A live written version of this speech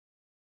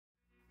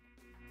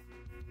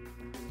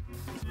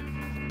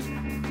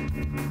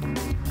Welcome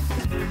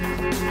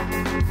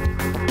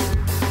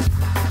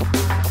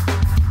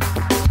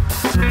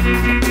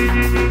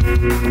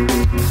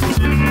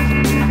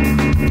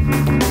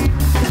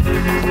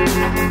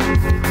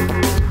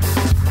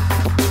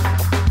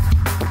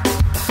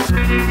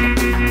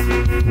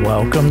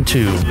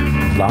to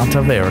La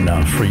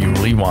Taverna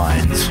Friuli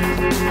Wines,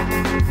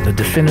 the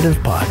definitive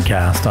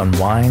podcast on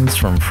wines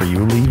from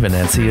Friuli,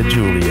 Venezia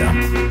Giulia.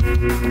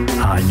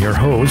 I'm your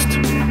host,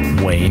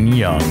 Wayne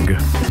Young.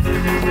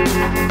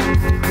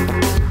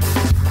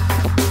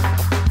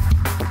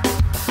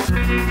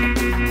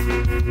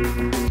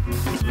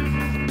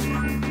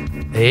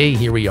 Hey,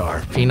 here we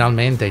are.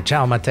 Finalmente.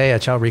 Ciao, Matteo.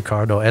 Ciao,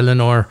 Ricardo.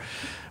 Eleanor.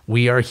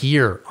 We are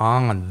here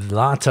on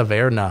La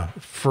Taverna,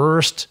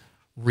 first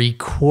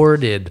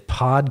recorded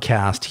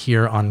podcast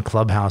here on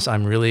Clubhouse.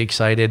 I'm really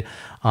excited.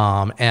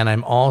 And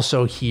I'm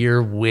also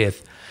here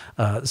with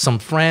some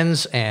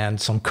friends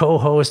and some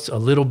co-hosts, a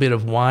little bit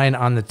of wine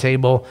on the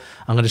table.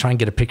 I'm going to try and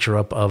get a picture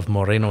up of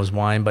Moreno's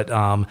wine, but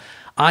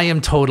I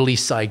am totally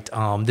psyched.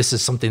 This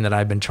is something that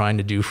I've been trying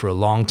to do for a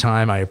long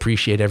time. I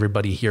appreciate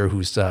everybody here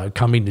who's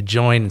coming to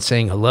join and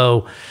saying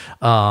hello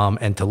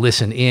and to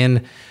listen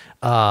in.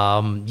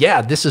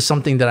 This is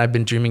something that I've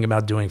been dreaming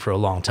about doing for a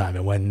long time.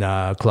 And when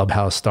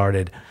Clubhouse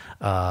started,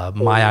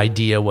 my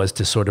idea was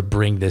to sort of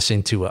bring this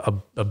into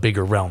a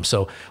bigger realm.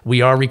 So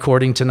we are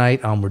recording tonight.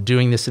 We're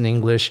doing this in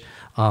English.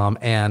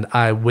 And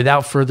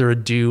without further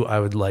ado, I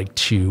would like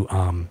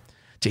to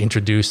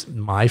introduce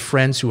my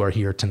friends who are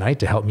here tonight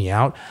to help me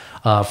out.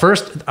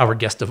 First, our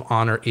guest of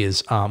honor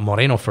is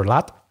Moreno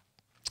Ferlat,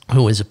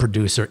 who is a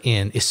producer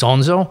in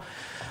Isonzo.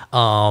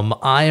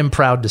 I am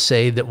proud to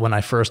say that when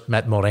I first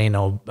met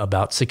Moreno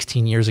about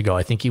 16 years ago,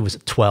 I think he was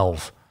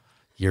 12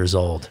 years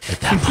old at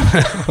that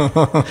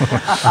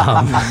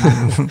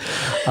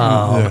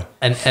point.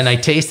 And I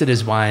tasted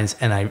his wines,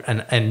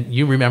 and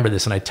you remember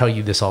this, and I tell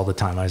you this all the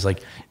time. I was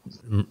like,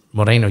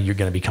 Moreno, you're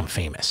going to become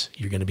famous.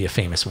 You're going to be a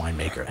famous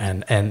winemaker.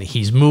 And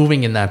he's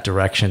moving in that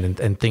direction,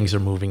 and things are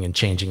moving and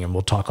changing, and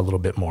we'll talk a little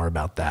bit more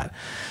about that.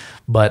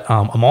 But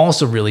I'm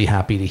also really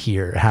happy to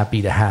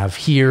have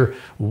here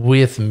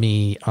with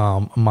me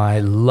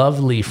my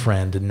lovely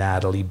friend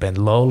Natalie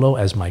Benlolo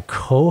as my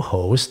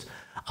co-host.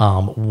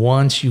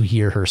 Once you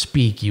hear her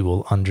speak, you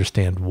will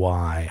understand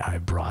why I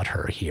brought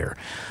her here.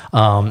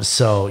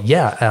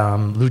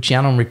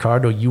 Luciano and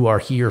Ricardo, you are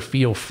here.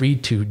 Feel free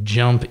to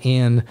jump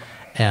in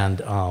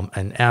and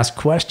ask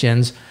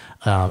questions.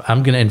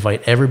 I'm going to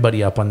invite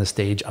everybody up on the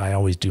stage. I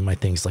always do my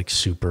things like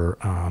super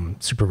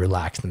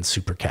relaxed and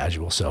super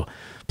casual. So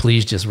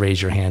please just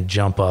raise your hand,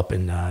 jump up,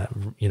 and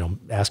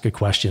ask a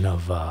question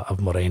of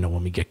Moreno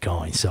when we get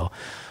going. So,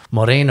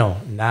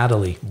 Moreno,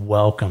 Natalie,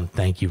 welcome.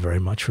 Thank you very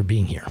much for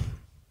being here.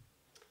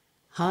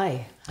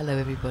 Hi, hello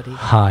everybody.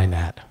 Hi,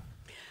 Nat.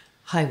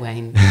 Hi,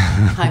 Wayne.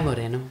 Hi,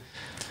 Moreno.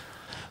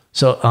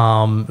 So,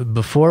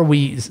 before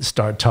we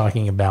start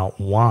talking about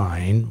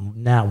wine,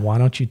 Nat, why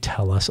don't you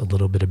tell us a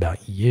little bit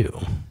about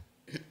you?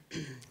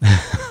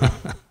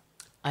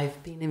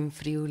 I've been in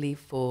Friuli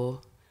for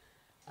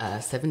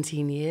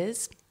 17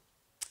 years.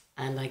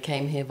 And I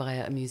came here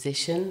via a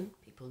musician.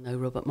 People know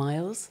Robert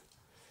Miles.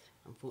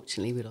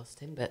 Unfortunately, we lost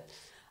him. But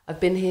I've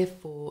been here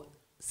for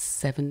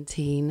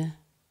 17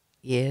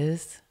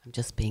 years. I'm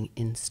just being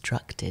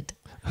instructed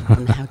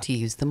on how to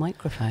use the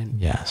microphone.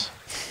 Yes.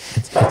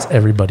 It's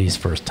everybody's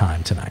first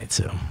time tonight,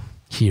 so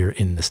here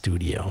in the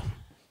studio.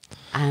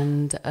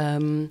 And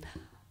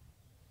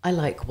I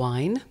like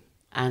wine,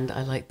 and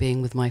I like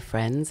being with my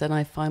friends. And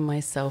I find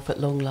myself at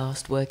long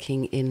last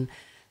working in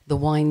the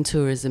wine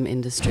tourism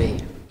industry,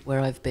 where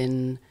I've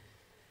been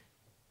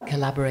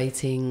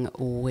collaborating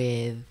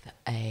with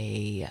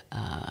a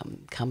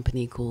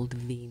company called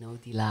Vino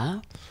di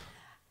Là,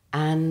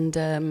 and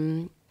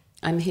I'm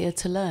here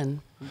to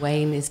learn.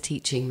 Wayne is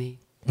teaching me.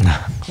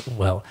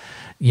 Well,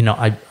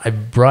 I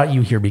brought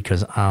you here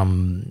because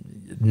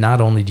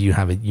not only do you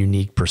have a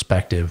unique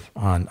perspective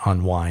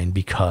on wine,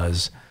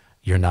 because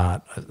you're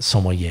not a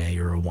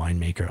sommelier or a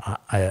winemaker,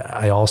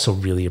 I also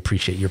really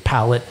appreciate your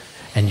palate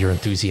and your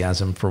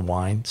enthusiasm for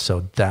wine.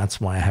 So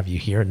that's why I have you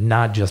here,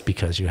 not just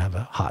because you have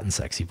a hot and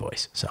sexy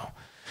voice. So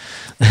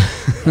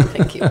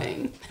thank you,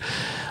 Wayne.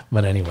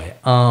 But anyway,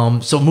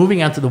 so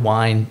moving on to the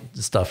wine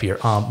stuff here.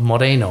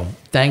 Moreno,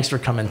 thanks for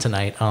coming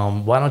tonight.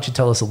 Why don't you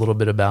tell us a little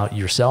bit about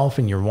yourself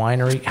and your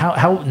winery?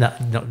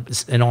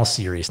 In all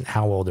seriousness,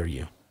 how old are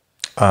you?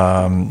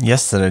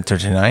 Yesterday,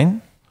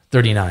 39.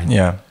 39?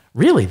 Yeah.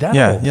 Really? That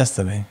old?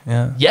 Yesterday.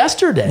 Yeah.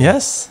 Yesterday?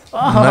 Yes.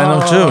 Oh,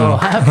 9 of June.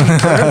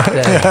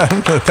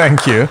 Happy birthday.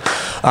 Thank you.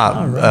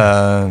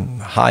 Right.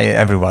 Hi,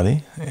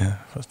 everybody. Yeah,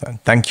 first time.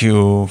 Thank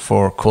you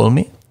for calling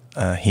me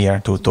here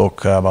to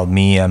talk about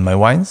me and my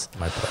wines.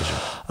 My pleasure.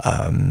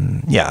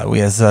 We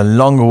has a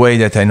long way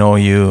that I know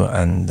you,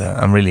 and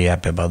I'm really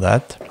happy about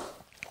that,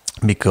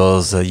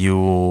 because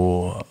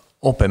you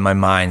open my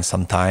mind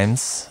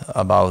sometimes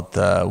about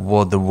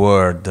what the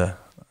world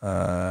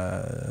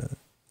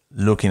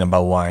looking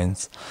about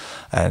wines.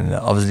 And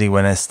obviously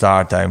when I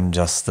start, I'm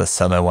just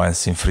sell my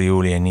wines in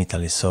Friuli in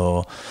Italy.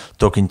 So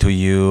talking to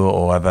you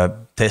or have a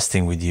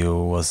tasting with you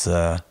was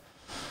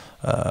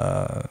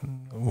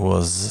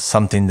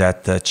something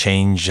that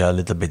changed a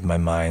little bit my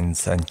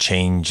mind and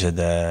changed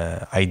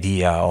the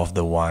idea of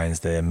the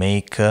wines that I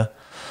make.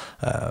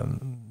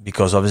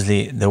 Because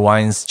obviously the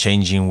wine's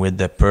changing with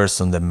the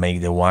person that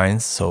make the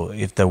wines. So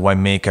if the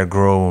winemaker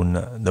grown,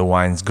 the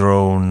wine's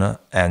grown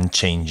and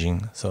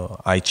changing.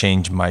 So I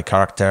changed my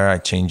character, I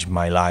changed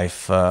my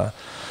life a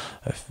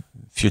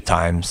few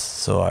times.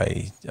 So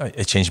I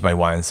changed my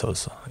wines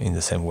also in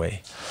the same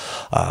way.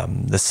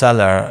 The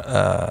cellar,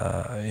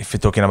 if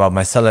you're talking about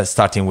my cellar,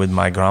 starting with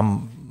my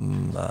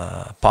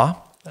grandpa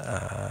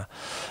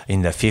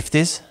in the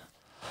 50s.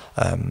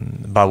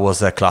 But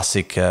was a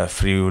classic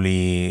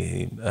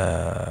Friuli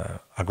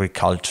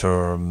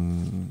agriculture,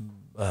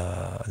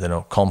 I don't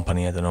know,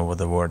 company. I don't know what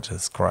the word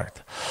is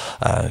correct.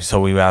 So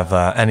we have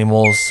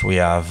animals, we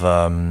have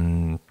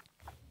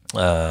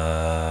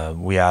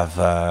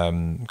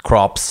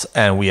crops,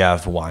 and we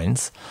have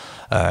wines,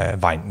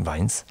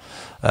 vines.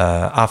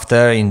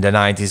 After in the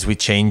 90s we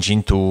changed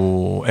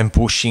into and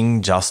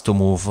pushing just to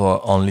move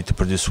only to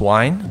produce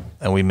wine,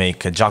 and we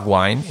make a jug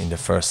wine in the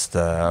first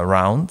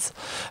round,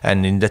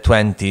 and in the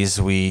 20s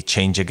we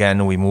change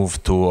again, we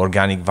move to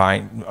organic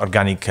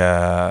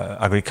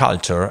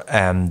agriculture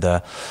and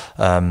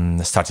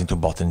starting to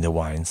bottle the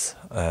wines.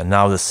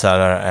 Now the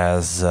cellar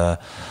has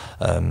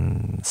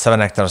 7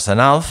 hectares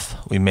and a half.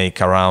 We make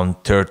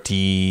around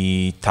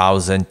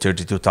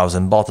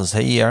 32,000 bottles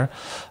a year.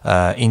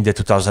 In the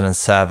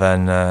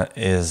 2007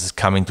 is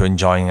coming to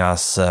enjoying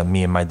us,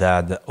 me and my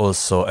dad,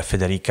 also a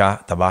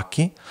Federica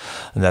Tabacchi,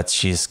 that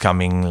she's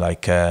coming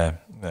like a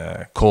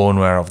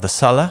co-owner of the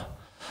cellar,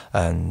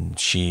 and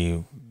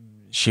she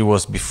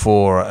was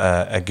before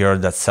a girl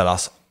that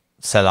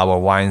sell our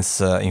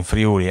wines in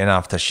Friuli, and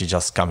after she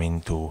just come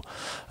into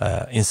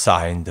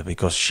inside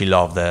because she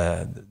loved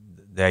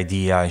the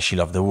idea and she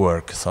loved the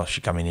work, so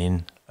she coming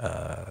in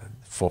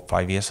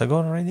 4-5 years ago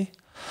already.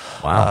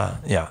 Wow.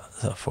 Yeah,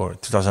 so for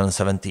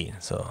 2017.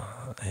 So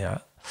yeah,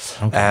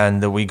 okay.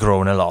 And we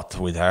grown a lot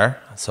with her,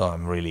 so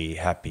I'm really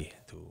happy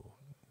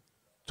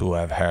to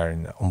have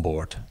her on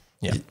board.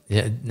 Yeah.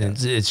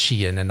 Is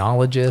she an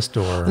enologist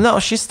or? No,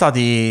 she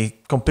studied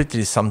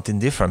completely something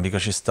different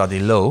because she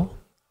studied law.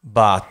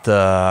 But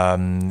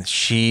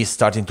she's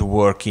starting to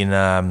work in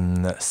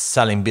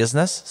selling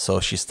business. So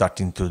she's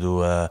starting to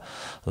do I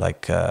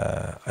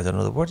don't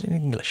know the word in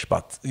English,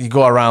 but you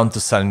go around to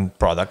selling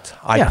product,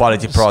 high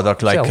quality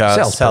product, like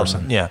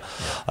salesperson. Yeah.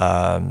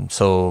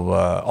 So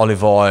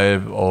olive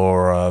oil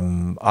or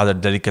other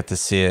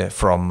delicacy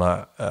from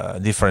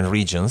different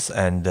regions,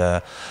 and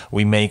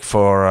we make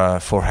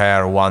for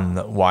her one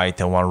white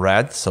and one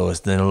red. So it's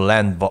the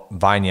Land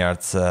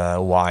Vineyards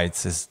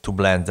whites is two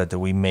blends that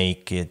we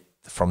make it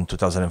from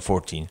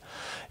 2014.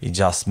 It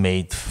just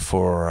made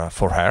for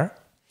her,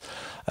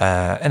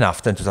 and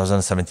after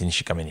 2017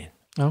 she coming in.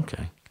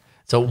 Okay.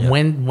 So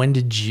when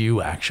did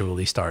you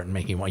actually start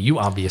making wine? You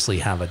obviously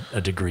have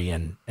a degree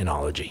in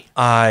enology.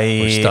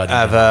 I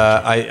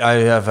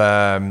have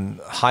a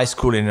high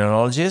school in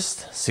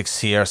enologist,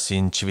 6 years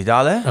in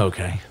Cividale.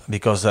 Okay.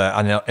 Because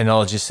an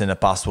enologist in the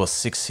past was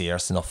 6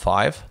 years, not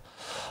 5.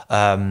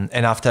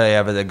 And after I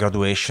have the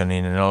graduation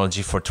in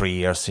enology for 3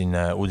 years in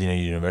Udine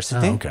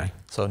University. Oh, okay.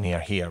 So near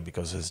here,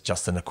 because it's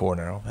just in the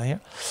corner over here.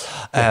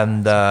 Yeah,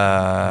 And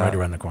right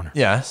around the corner.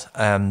 Yes.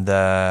 And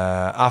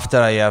after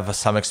I have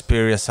some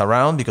experience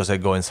around, because I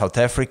go in South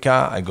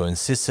Africa, I go in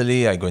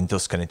Sicily, I go in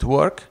Tuscany to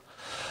work.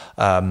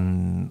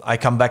 I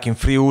come back in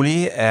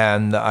Friuli,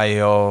 and I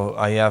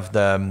have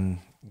the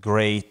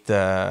great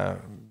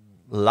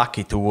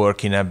lucky to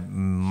work in a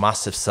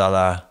massive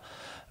cellar,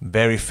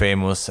 very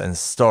famous and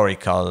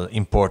historical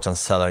important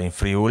cellar in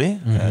Friuli.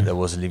 That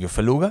was Livio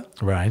Feluga.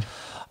 Right.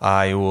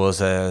 I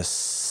was a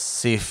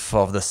chief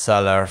of the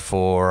cellar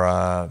for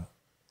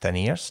 9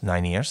 years.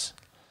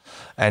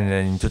 And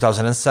in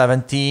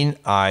 2017,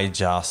 I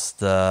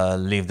just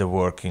leave the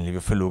work in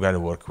Livio Feluga to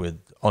work with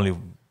only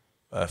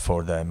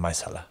for my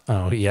cellar.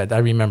 Oh, yeah. I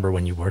remember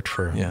when you worked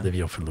for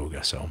Livio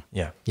Feluga. So,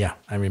 yeah,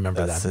 I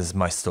remember that. That is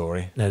my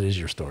story. That is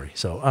your story.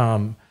 So,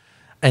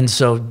 and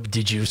so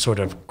did you sort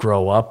of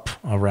grow up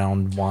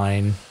around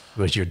wine?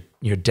 Was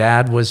your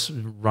dad was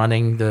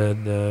running the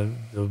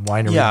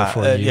winery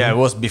before you? Yeah, it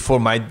was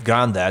before my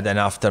granddad and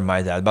after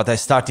my dad. But I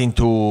started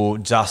to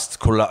just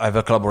have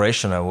a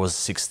collaboration. I was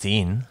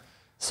 16,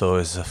 so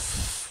it's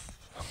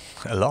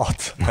a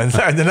lot. And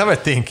I never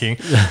thinking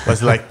I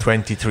was like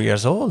 23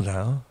 years old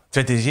now.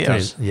 20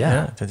 years. 23.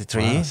 Wow,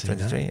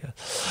 23.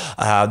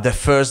 The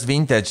first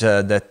vintage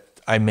that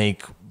I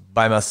make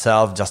by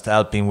myself, just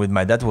helping with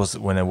my dad, was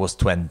when I was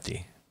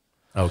 20.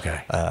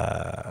 Okay.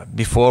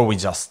 Before we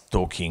just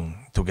talking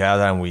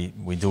together and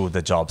we do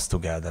the jobs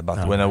together.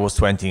 But when I was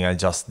 20, I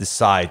just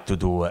decided to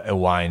do a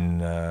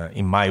wine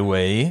in my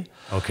way.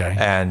 Okay.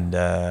 And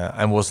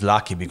I was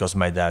lucky because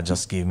my dad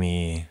just gave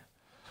me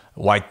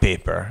white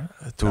paper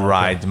to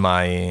write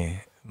my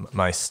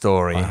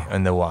story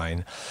and the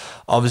wine.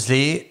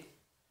 Obviously,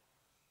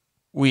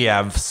 we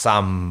have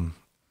some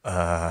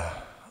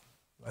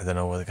I don't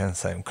know what I can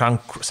say,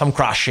 some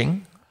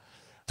crashing.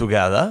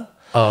 together.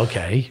 Oh,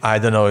 okay. I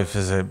don't know if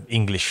it's an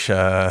English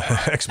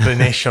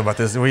explanation, but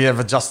we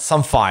have just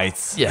some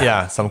fights.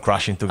 Yeah. Some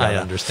crashing together. I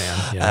understand.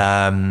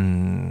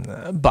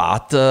 Yeah.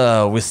 But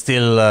we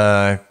still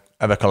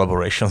have a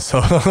collaboration.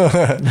 So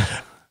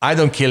I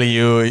don't kill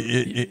you,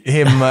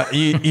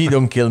 he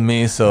don't kill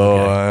me.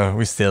 So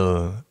we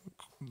still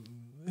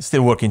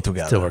working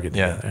together. Still working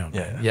together.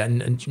 Okay. Yeah.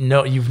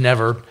 No, you've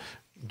never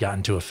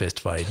gotten to a fist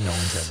fight. No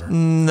one's ever.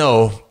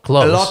 No,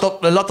 close.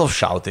 A lot of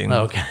shouting.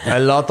 Okay. A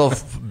lot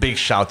of big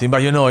shouting.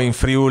 But in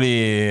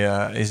Friuli,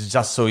 it's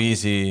just so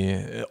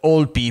easy.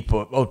 All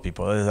people.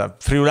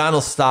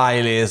 Friulano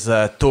style is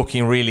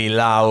talking really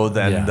loud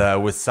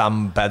and with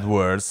some bad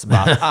words.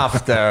 But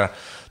after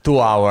 2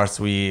 hours,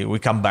 we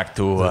come back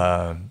to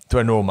a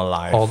normal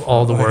life.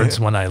 All the words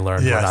when I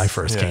learned when I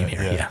first came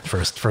here. Yeah.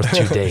 First 2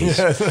 days.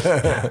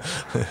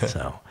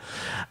 So.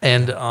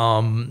 And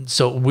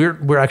so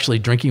we're actually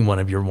drinking one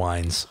of your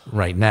wines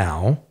right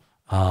now.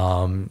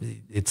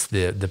 It's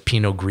the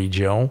Pinot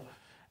Grigio,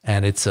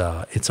 and it's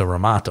a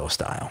Ramato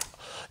style.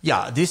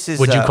 Yeah, this is.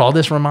 Would you call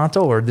this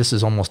Ramato, or this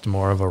is almost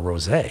more of a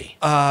rosé?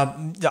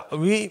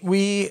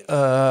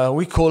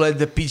 We call it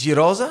the PG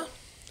Rosa.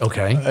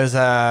 Okay.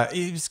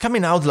 It's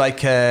coming out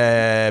like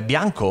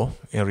Bianco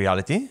in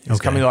reality.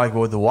 It's coming out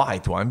with the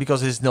white one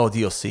because there's no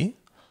DOC.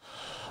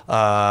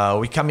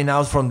 We're coming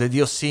out from the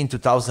DOC in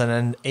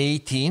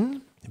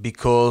 2018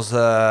 because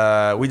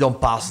we don't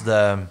pass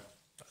the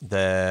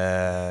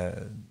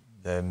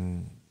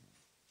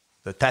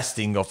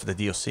testing of the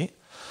DOC.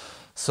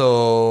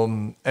 So,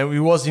 and we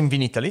was in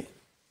Vinitaly,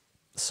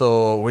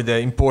 so with the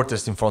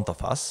importers in front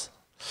of us.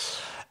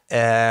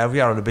 We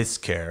are a bit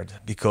scared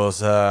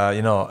because,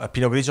 a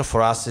Pinot Grigio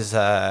for us is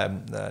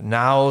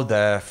now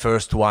the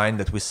first wine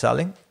that we're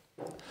selling.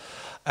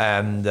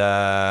 And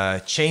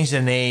change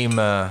the name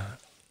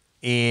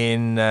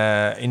in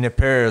a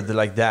period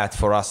like that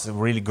for us,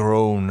 really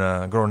grown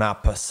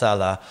up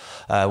seller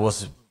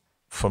was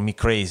for me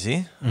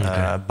crazy.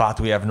 But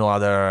we have no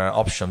other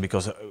option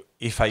because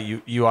if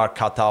you are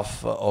cut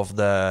off of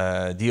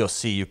the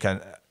DOC,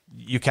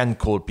 you can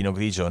call Pinot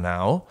Grigio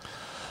now.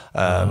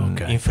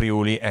 In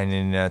Friuli and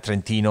in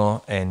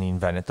Trentino and in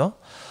Veneto.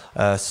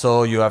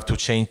 So you have to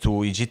change to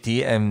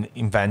EGT and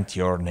invent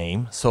your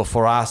name. So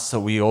for us,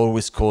 we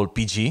always call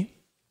PG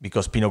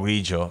because Pinot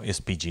Grigio is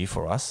PG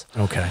for us.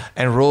 Okay.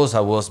 And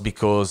Rosa was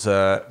because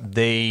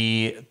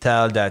they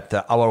tell that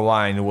our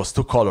wine was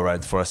too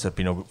colored for us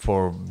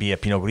be a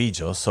Pinot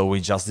Grigio. So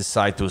we just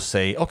decide to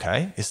say,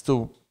 okay, it's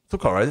too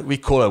colored. We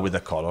color with the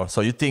color.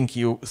 So you think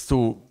it's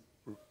too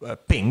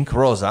pink,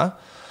 Rosa.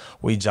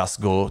 We just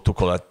go to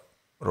color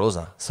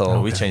Rosa,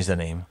 so we changed the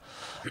name.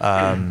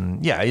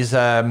 It's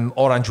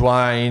orange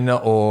wine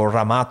or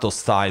Ramato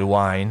style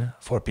wine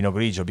for Pinot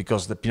Grigio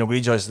because the Pinot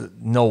Grigio has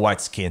no white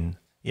skin.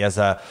 He has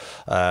a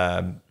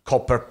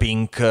copper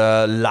pink,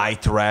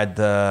 light red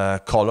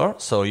color.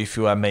 So if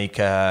you make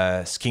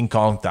skin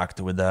contact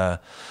with or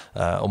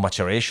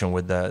maceration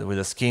with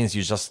the skins,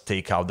 you just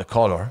take out the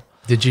color.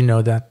 Did you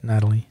know that,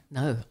 Natalie?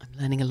 No, I'm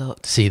learning a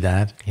lot. See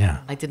that?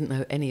 Yeah. I didn't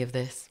know any of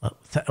this.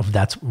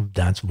 That's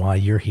why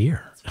you're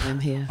here. That's why I'm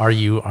here. Are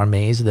you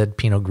amazed that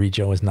Pinot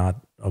Grigio is not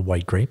a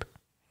white grape?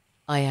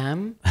 I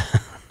am.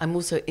 I'm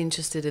also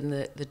interested in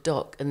the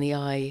DOC and the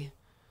I,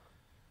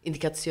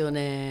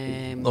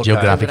 Indicazione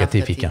Geografica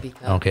Tipica.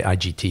 Okay,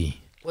 IGT.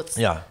 What's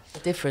the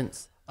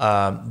difference?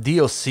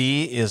 DOC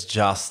is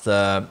just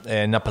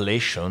an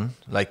appellation,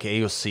 like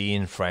AOC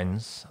in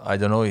France. I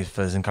don't know if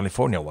there's in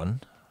California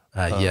one.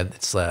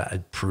 It's a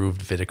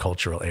approved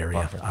viticultural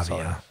area,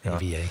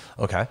 AVA.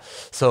 Okay,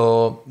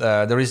 so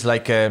there is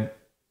like a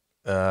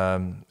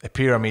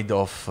pyramid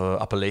of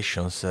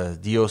appellations.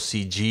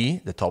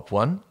 DOCG, the top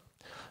one.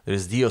 There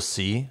is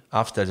DOC.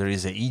 After there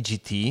is a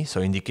EGT,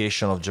 so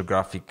indicazione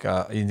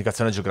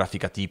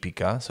geografica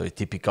tipica, so a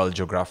typical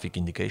geographic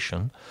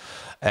indication.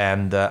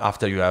 And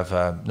after you have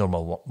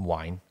normal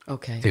wine.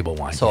 Okay. Table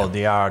wine. So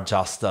they are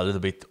just a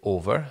little bit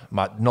over,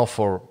 but not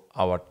for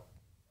our.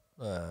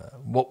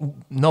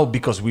 No,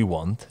 because we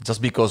want,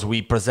 just because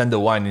we present the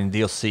wine in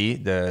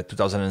DOC, the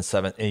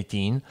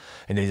 2018,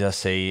 and they just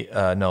say,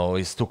 no,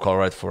 it's too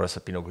colored for us a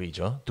Pinot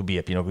Grigio, to be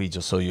a Pinot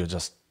Grigio, so you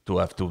just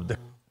have to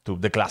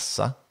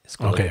declassa.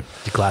 Okay,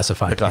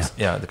 declassify.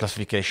 The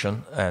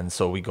classification, and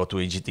so we go to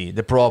EGT.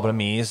 The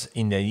problem is,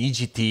 in the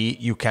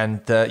EGT, you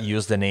can't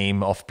use the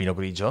name of Pinot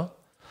Grigio.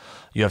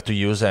 You have to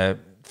use a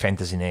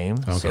fantasy name.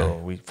 Okay.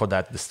 So for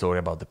that, the story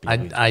about the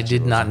Pinot Grigio. I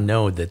did not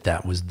know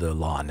that was the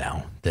law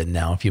now. That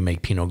now if you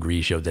make Pinot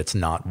Grigio that's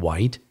not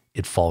white,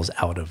 it falls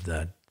out of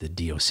the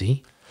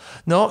DOC?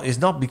 No, it's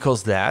not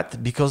because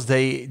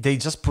they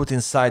just put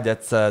inside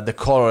that the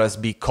color has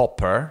be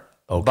copper.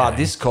 Okay. But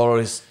this color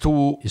is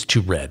too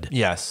red.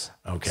 Yes.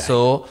 Okay.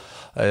 So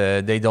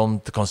they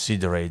don't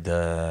consider it.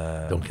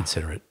 Don't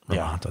consider it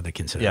Ramato. They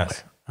consider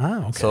it.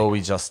 Ah, okay. So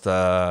we just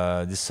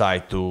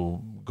decide to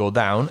go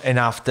down, and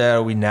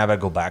after we never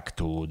go back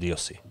to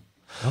DOC.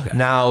 Okay.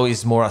 Now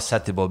it's more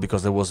acceptable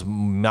because there was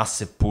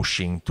massive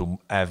pushing to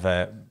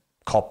have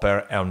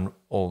copper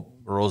or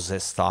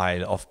rose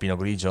style of Pinot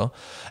Grigio,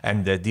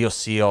 and the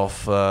DOC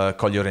of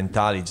Colli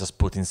Orientali just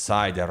put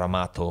inside the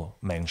Ramato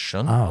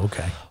mention. Oh,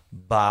 okay.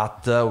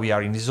 But we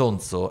are in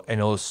Isonzo,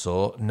 and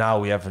also now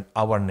we have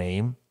our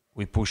name.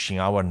 We're pushing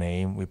our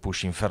name. We're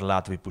pushing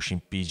Ferlat. We're pushing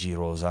PG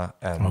Rosa,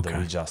 and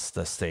we just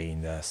stay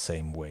in the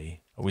same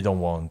way. We don't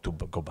want to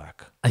go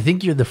back. I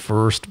think you're the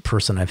first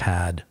person I've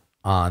had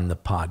on the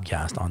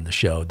podcast, on the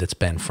show, that's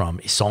been from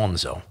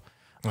Isonzo.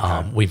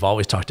 Okay. We've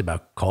always talked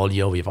about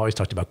Collio. We've always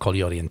talked about Colli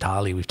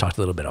Orientali. We've talked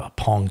a little bit about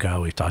Ponca.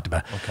 We've talked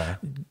about... Okay.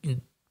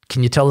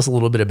 Can you tell us a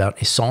little bit about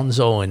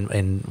Isonzo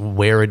and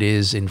where it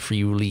is in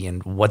Friuli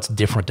and what's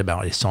different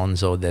about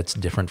Isonzo that's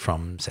different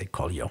from, say,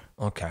 Collio?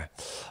 Okay.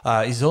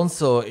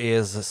 Isonzo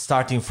is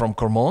starting from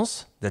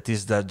Cormons. That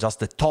is just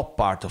the top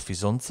part of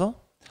Isonzo.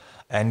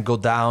 And go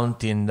down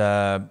in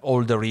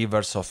all the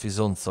rivers of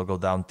Isonzo, go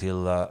down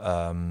till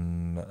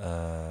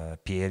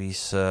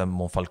Pieris,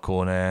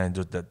 Monfalcone,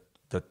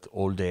 that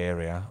old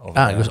area. It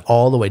goes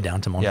all the way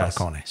down to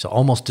Monfalcone, yes. So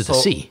almost to the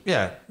sea.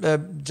 Yeah,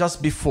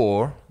 just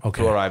before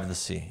to arrive at the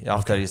sea.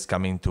 After it's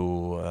coming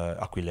to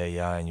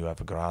Aquileia, and you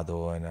have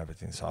Grado and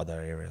everything, so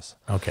other areas.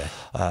 Okay.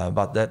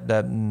 But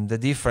the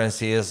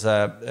difference is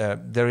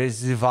there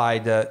is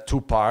divide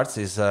two parts,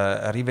 is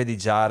Rive di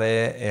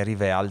Giare and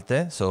Rive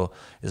Alte. So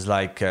it's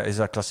like is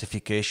a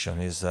classification.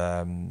 Is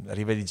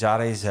Rive di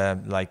Giare is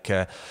like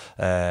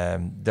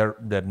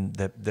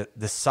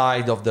the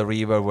side of the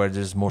river where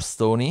there's more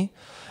stony,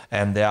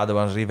 and the other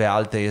one, Rive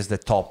Alte, is the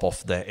top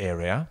of the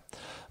area.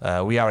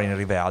 We are in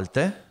Rive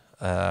Alte.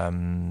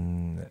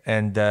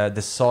 And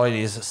the soil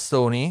is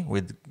stony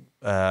with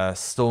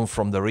stone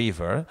from the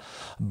river,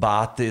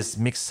 but is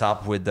mixed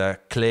up with the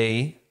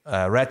clay,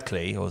 red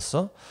clay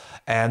also,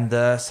 and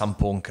some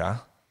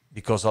ponca,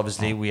 because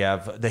obviously we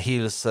have the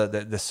hills,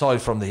 the soil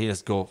from the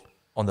hills go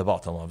on the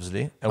bottom,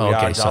 obviously, and we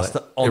are just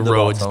on the bottom.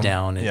 Erodes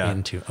down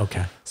into,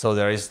 okay. So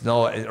there is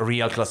no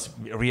real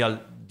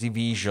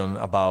division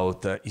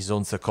about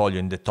Isonzo Collio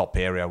in the top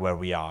area where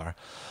we are.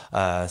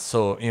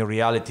 So in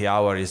reality,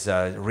 our is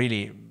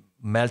really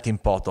melting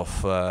pot of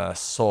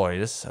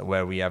soils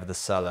where we have the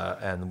cellar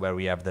and where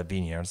we have the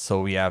vineyards.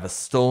 So we have a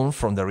stone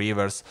from the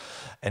rivers,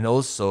 and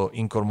also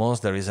in Cormons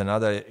there is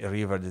another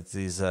river that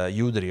is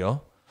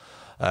Udrio.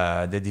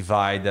 They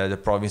divide the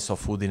province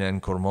of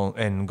Udine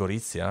and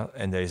Gorizia,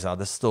 and there is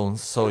other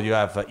stones. So you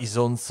have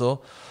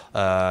Isonzo,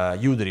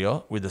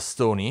 Udrio with the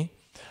stony,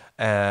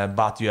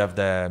 but you have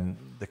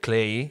the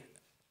clay,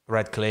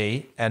 red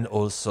clay, and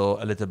also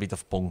a little bit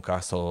of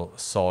ponca, so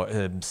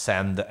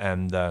sand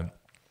and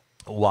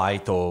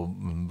white or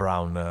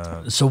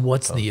brown. So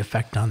what's the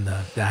effect on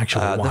the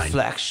actual wine?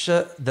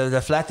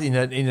 The flat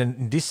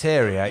in this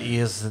area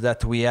is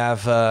that we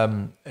have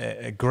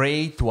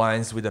great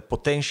wines with a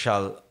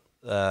potential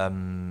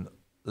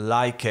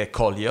like a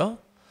Collio,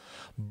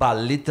 but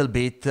a little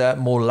bit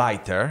more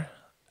lighter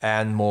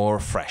and more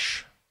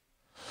fresh.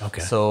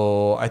 Okay.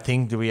 So I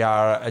think we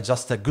are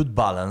just a good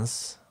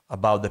balance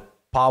about the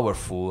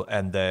powerful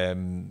and the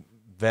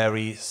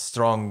very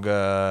strong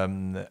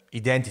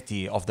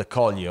identity of the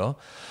Collio,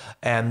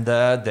 and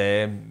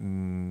the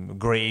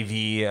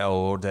gravy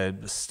or the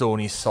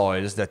stony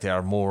soils that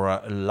are more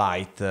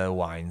light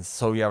wines.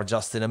 So we are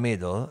just in the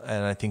middle,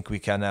 and I think we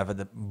can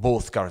have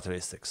both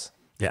characteristics.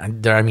 Yeah,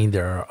 there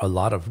are a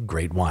lot of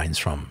great wines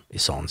from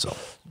Isonzo.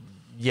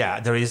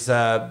 Yeah, there is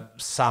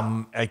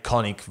some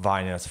iconic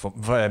vineyards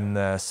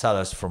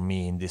cellars for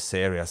me in this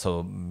area.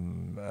 So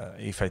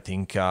if I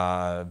think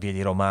Via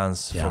di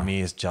Romance, for me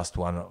is just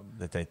one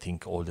that I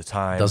think all the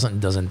time. Doesn't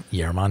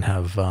Yerman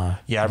have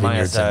Yerman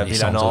has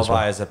Villanova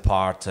well? as a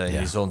part,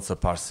 Isonzo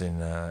parts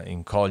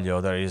in Collio.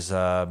 There is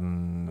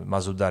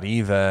Masuda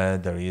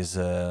Rive, there is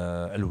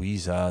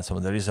Eloisa. So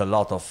there is a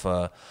lot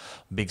of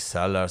big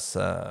cellars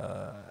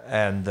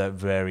and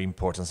very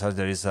important cellars.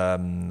 There is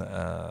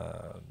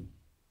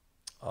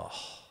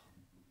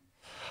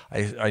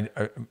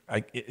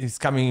it's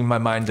coming in my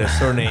mind the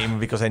surname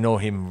because I know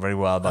him very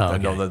well, but I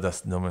know that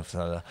that's no.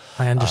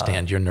 I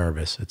understand. You're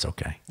nervous. It's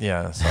okay.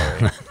 Yeah,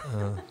 sorry.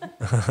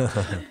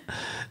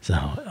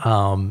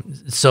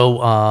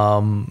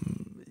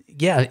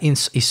 Yeah, in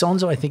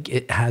Isonzo, I think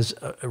it has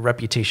a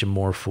reputation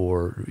more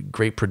for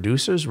great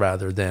producers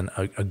rather than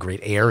a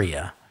great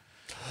area.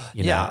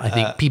 You know, I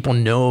think people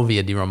know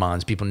Via di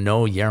Romance, people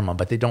know Yerma,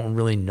 but they don't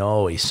really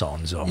know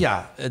Isonzo.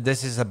 Yeah,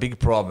 this is a big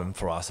problem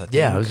for us, I think.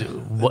 Yeah,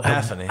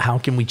 definitely. How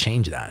can we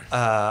change that?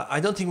 I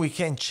don't think we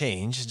can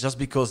change just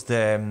because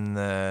our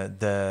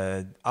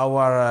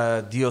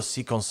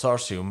DOC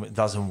consortium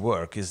doesn't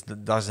work,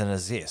 doesn't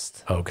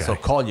exist. Okay. So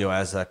Collio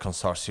as a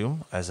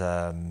consortium, as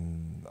a,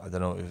 I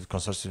don't know if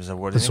consortium is a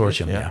word.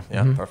 Consortium, in yeah.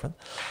 Yeah, perfect.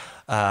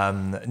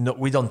 No,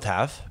 we don't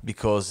have,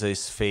 because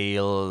it's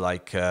failed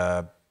like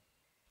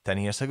 10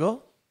 years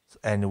ago,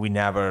 and we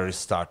never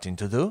starting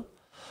to do.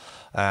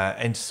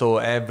 And so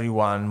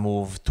everyone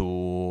moved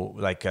to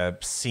like a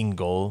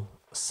single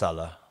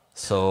cellar.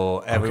 So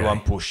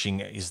everyone pushing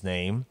his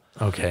name.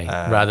 Okay,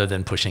 rather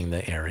than pushing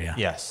the area.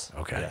 Yes.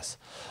 Okay. Yes.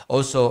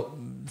 Also,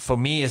 for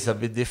me, it's a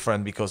bit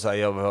different because I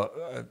have.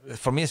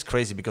 For me, it's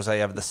crazy because I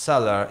have the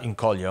cellar in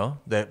Collio.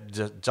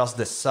 Just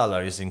the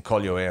cellar is in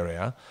Collio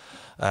area,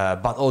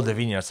 but all the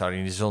vineyards are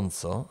in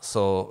Isonzo.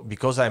 So,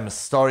 because I'm a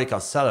historical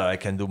cellar, I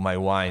can do my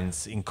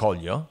wines in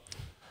Collio.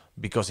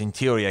 Because in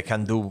theory, I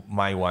can do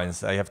my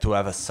wines. I have to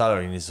have a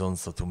cellar in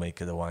Isonzo to make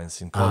the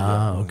wines in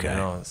Collio. Okay. You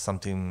know,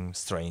 something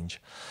strange.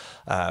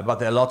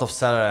 But a lot of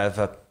cellars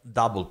have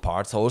double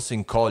parts. Also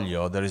in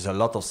Collio, there is a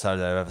lot of cellars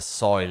that have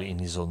soil in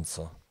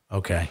Isonzo.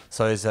 Okay.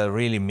 So it's a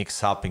really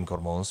mix up in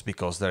Cormons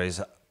because there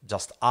is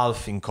just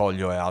half in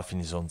Collio and half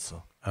in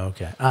Isonzo.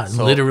 Okay.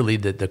 Literally,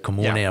 the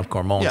Comune of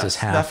Cormons Yes, is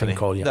half in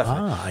Collio.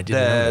 definitely. I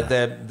didn't know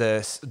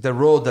that. The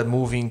road that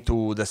moving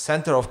to the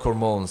center of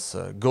Cormons,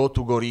 go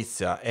to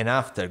Gorizia, and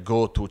after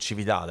go to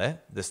Cividale,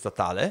 the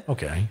Statale.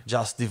 Okay.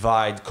 Just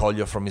divide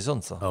Collio from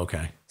Isonzo.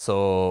 Okay.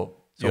 So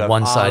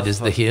one side is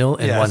the hill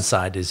and yes. one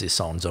side is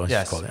Isonzo.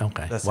 Yes,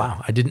 Okay. that's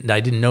Wow. I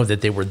didn't know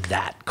that they were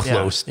that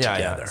close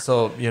together. Yeah.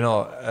 So,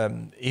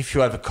 if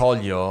you have a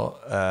Collio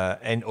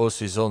and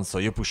also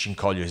Isonzo, you're pushing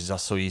Collio, it's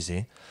just so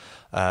easy.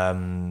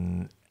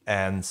 And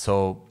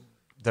so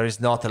there is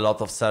not a lot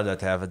of cells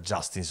that have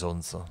just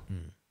Isonzo.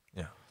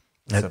 Yeah.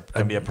 It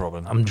can be a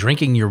problem. I'm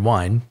drinking your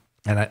wine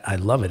and I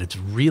love it. It's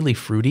really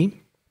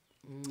fruity.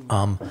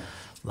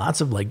 Lots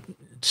of like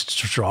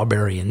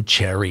strawberry and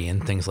cherry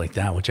and things like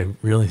that, which I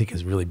really think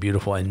is really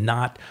beautiful and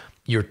not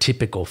your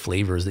typical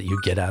flavors that you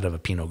get out of a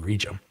Pinot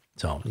Grigio.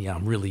 So yeah,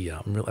 I'm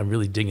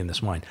really digging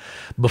this wine.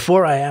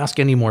 Before I ask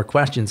any more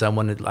questions, I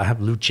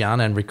have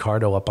Luciana and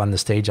Ricardo up on the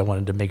stage. I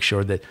wanted to make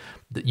sure that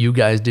you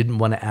guys didn't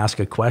want to ask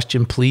a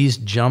question. Please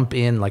jump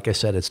in. Like I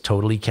said, it's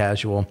totally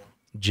casual.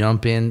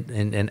 Jump in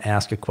and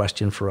ask a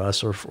question for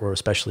us or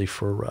especially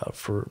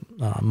for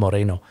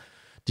Moreno.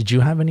 Did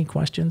you have any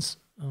questions?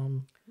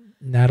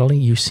 Natalie,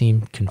 you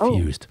seem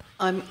confused.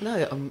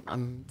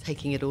 I'm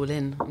taking it all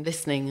in. I'm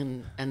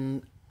listening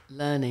and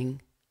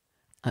learning.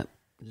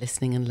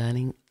 Listening and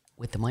learning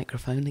with the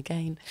microphone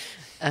again.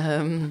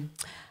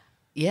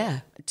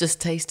 Just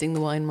tasting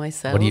the wine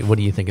myself. What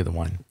do you think of the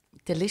wine?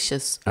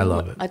 Delicious. I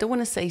love it. I don't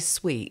want to say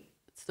sweet.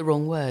 It's the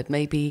wrong word.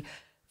 Maybe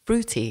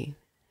fruity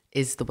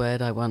is the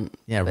word I want.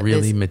 Yeah, but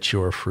really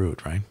mature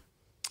fruit, right?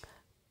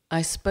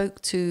 I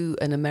spoke to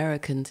an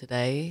American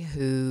today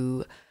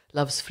who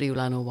loves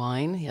Friulano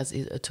wine. He's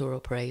a tour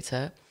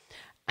operator.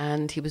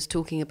 And he was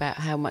talking about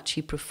how much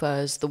he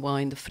prefers the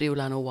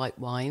Friulano white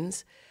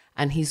wines.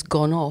 And he's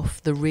gone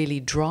off the really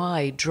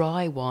dry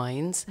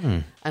wines.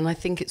 And I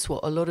think it's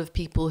what a lot of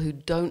people who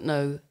don't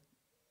know,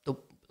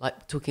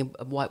 like talking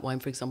of white wine,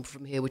 for example,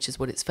 from here, which is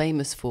what it's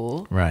famous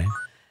for. Right.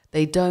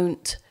 They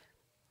think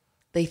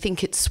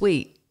it's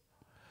sweet.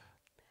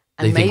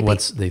 And they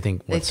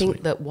think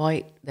the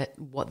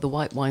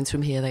white wines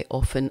from here, they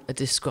often are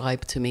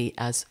described to me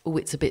as,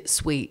 it's a bit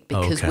sweet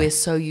because we're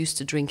so used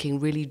to drinking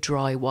really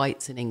dry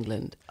whites in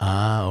England.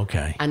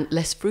 Okay. And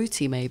less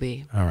fruity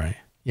maybe. All right.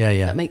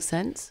 Yeah. That makes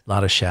sense. A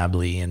lot of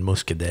Chablis and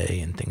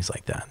Muscadet and things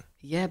like that.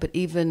 Yeah, but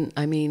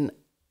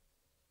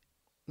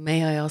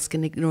may I ask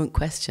an ignorant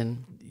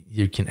question?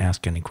 You can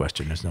ask any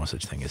question. There's no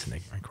such thing as an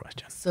ignorant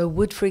question. So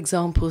would, for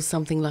example,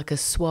 something like a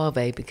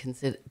Soave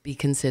be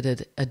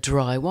considered a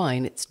dry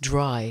wine? It's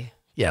dry.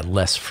 Yeah,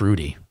 less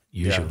fruity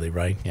usually,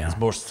 right? Yeah. It's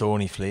more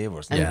stony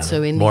flavors. And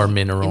so more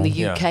mineral. In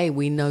the UK,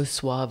 we know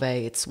Soave.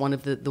 It's one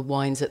of the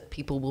wines that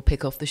people will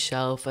pick off the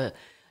shelf,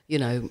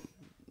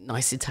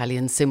 nice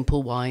Italian,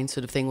 simple wine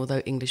sort of thing, although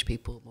English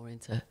people are more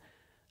into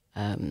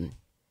French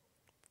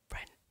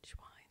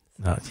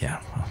wines.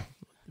 Yeah.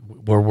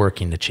 We're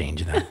working to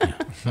change that.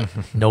 Yeah.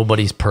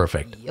 Nobody's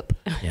perfect. Yep.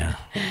 Yeah.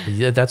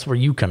 That's where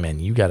you come in.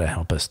 You got to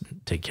help us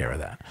take care of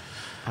that.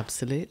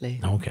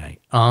 Absolutely. Okay.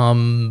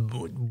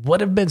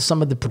 What have been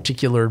some of the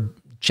particular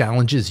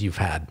challenges you've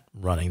had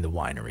running the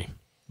winery,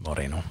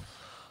 Moreno?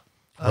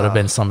 What have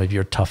been some of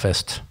your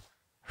toughest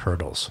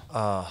hurdles?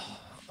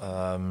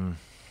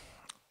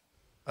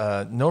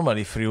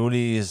 Normally,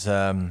 Friuli is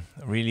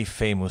really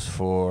famous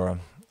for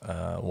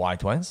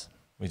white wines.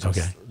 We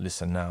just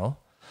listen now.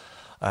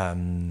 But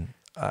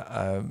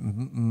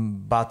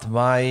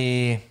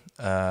my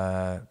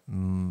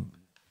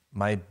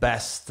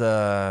best,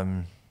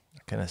 can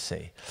I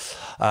say?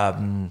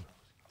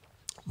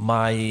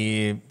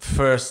 My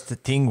first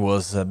thing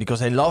was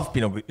because I love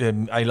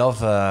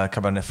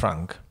Cabernet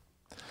Franc.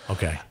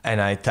 Okay.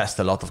 And I test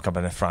a lot of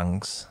Cabernet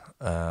Francs.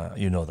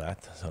 You know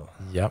that. So.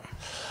 Yep.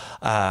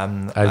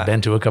 I've been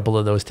to a couple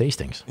of those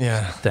tastings.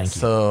 Yeah. Thank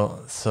you.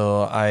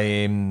 So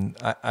I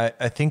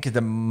think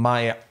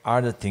my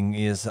other thing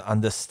is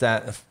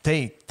understand.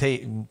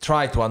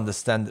 Try to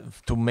understand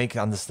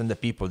the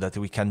people that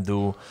we can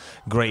do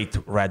great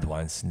red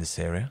wines in this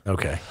area.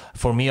 Okay.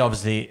 For me,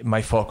 obviously,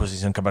 my focus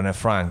is on Cabernet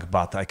Franc,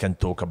 but I can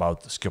talk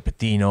about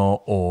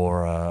Schioppettino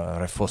or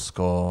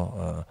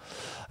Refosco.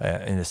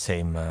 In the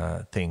same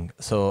thing.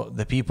 So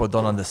the people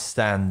don't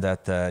understand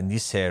that in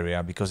this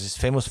area, because it's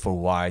famous for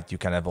white, you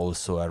can have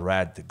also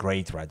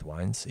great red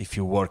wines if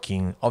you're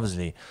working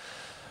obviously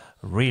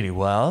really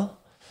well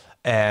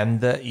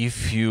And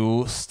if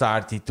you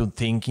started to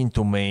thinking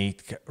to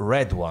make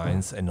red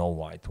wines and not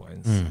white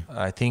wines,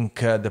 I think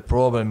the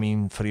problem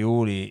in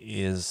Friuli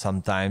is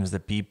sometimes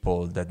the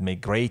people that make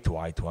great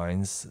white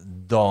wines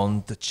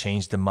don't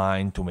change the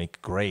mind to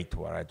make great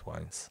red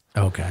wines.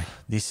 Okay.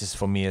 This is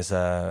for me is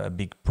a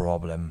big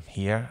problem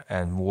here,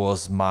 and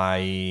was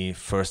my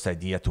first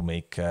idea to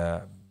make,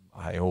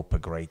 I hope, a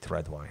great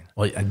red wine.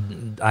 Well,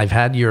 I've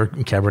had your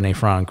Cabernet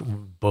Franc,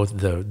 both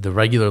the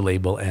regular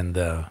label and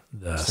the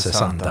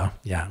 60.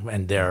 Yeah,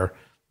 and they're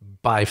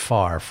by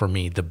far, for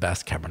me, the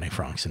best Cabernet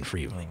Francs in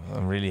Friuli.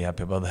 I'm really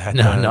happy about that.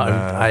 No,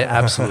 I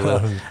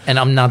absolutely. And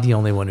I'm not the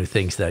only one who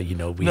thinks that.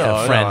 We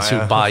have friends who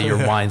buy your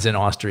wines in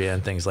Austria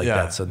and things like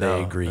that, so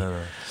they agree.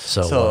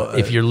 So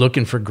if you're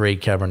looking for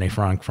great Cabernet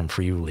Franc from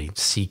Friuli,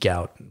 seek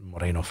out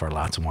Moreno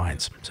Ferlat's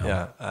wines.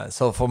 So.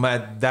 So for me,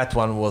 that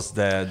one was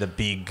the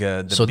big.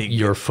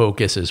 Your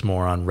focus is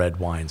more on red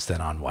wines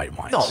than on white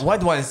wines. No,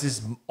 white wines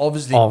is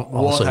obviously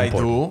what I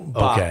do,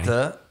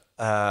 but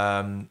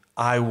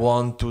I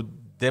want to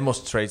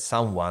demonstrate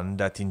someone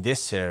that in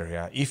this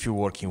area, if you're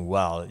working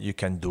well, you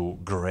can do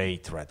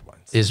great red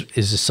wines. Is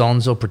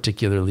Isonzo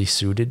particularly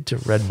suited to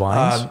red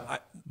wines?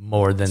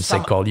 More than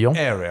Secoglio?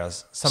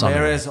 Some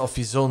areas of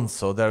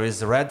Isonzo, there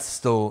is red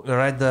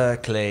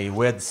clay,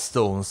 red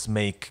stones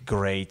make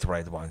great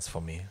red wines for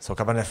me. So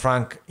Cabernet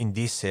Franc in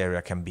this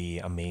area can be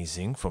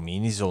amazing for me.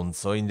 In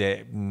Isonzo,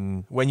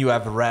 when you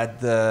have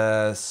red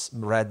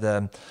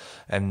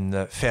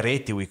and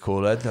ferretti, we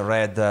call it,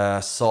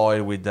 red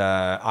soil with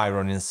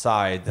iron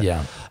inside,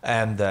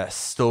 and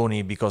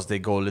stony because they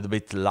go a little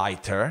bit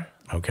lighter.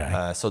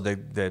 Okay. So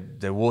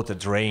the water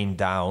drain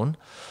down.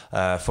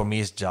 For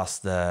me, it's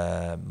just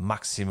the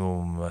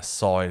maximum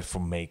soil for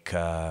make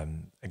a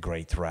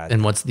great red.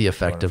 And what's the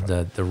effect of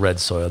the red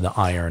soil, the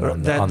iron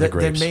on the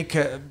grapes? They make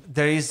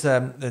there is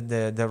the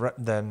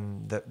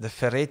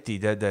ferretti,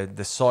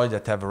 the soil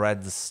that have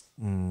red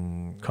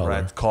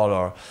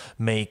color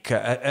make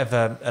have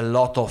a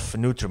lot of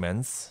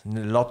nutrients, a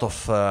lot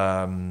of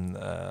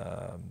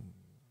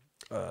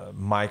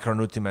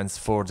micronutrients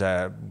for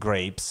the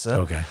grapes.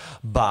 Okay.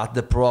 But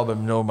the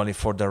problem normally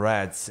for the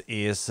reds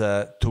is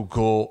to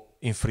go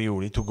in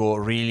Friuli, to go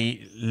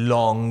really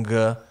long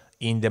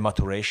in the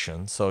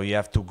maturation. So you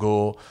have to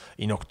go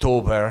in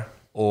October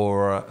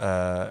or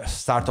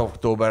start of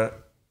October,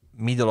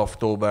 middle of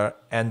October,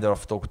 end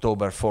of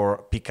October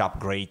for pick up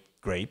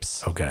great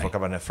grapes. Okay. For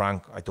Cabernet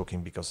Franc, I'm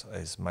talking because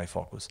it's my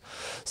focus.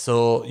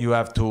 So you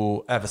have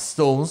to have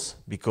stones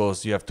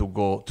because you have to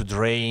go to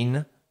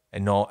drain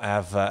and not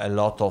have a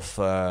lot of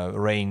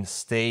rain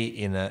stay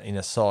in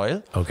a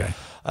soil. Okay.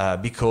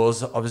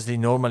 Because obviously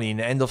normally in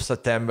end of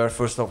September,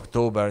 1st of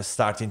October,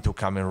 starting to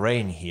come in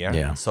rain here.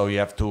 Yeah. So you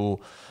have to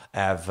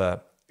have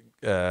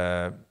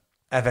a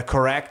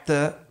correct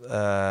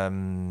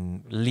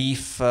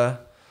leaf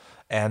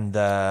and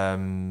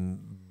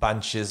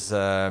bunches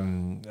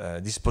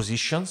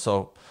disposition.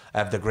 So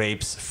have the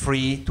grapes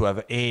free to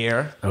have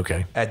air.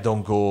 Okay. And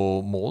don't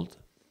go mold.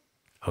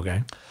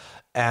 Okay.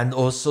 And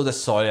also the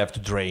soil you have to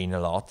drain a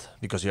lot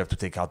because you have to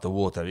take out the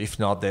water. If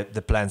not,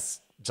 the plants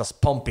just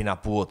pumping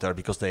up water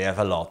because they have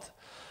a lot.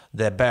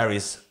 The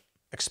berries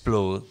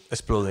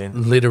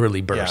exploding. Literally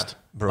burst.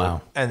 Yeah,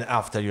 wow. And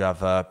after you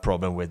have a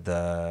problem with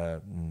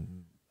the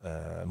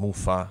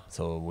muffa,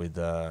 so with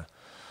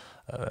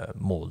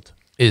mold.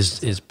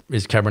 Is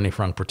Cabernet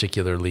Franc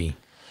particularly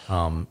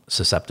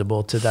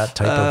susceptible to that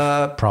type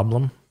of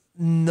problem?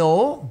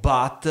 No,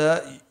 but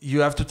you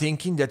have to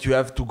thinking that you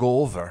have to go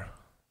over.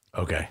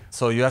 Okay.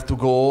 So you have to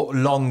go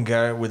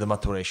longer with the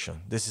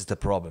maturation. This is the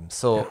problem.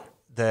 So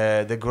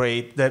the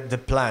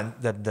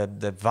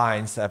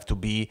vines have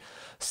to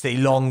stay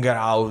longer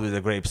out with the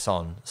grapes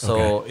on.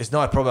 So it's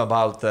not a problem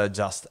about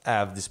just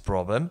have this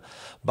problem,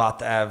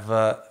 but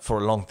have for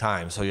a long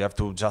time. So you have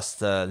to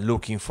just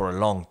looking for a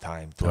long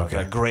time to have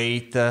a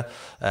great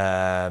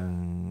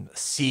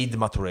seed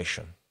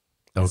maturation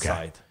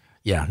inside.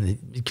 Yeah,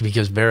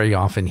 because very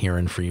often here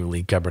in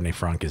Friuli, Cabernet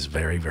Franc is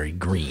very, very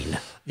green.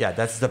 Yeah,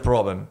 that's the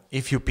problem.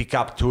 If you pick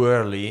up too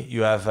early,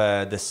 you have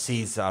the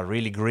seeds are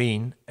really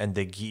green and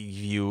they give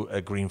you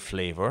a green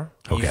flavor.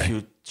 Okay. If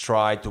you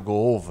try to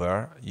go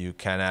over, you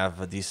can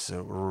have this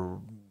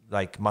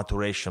like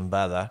maturation,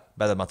 better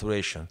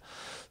maturation.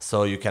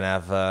 So you can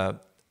have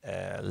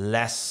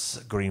less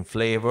green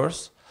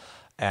flavors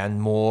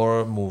and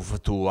more move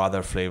to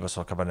other flavors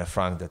of Cabernet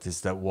Franc. That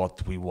is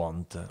what we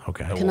want.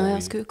 Okay. Can I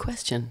ask you a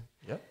question?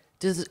 Yeah.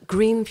 Does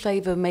green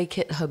flavor make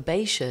it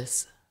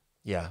herbaceous?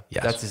 Yeah,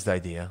 yes. That is the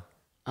idea.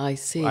 I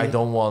see. I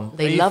don't want...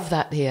 They love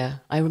that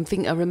here. I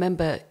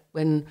remember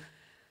when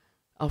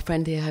our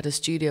friend here had a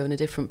studio in a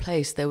different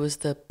place, there was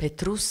the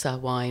Petrusa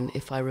wine,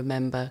 if I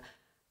remember.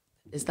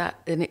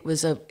 And it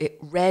was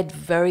red,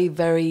 very,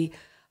 very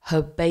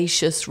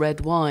herbaceous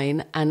red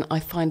wine, and I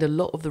find a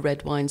lot of the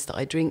red wines that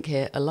I drink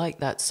here are like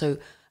that. So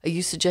are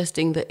you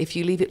suggesting that if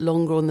you leave it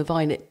longer on the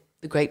vine,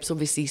 the grape's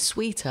obviously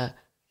sweeter?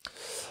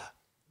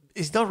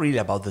 It's not really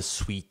about the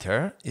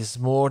sweeter, it's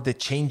more the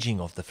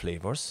changing of the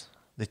flavors,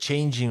 the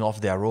changing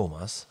of the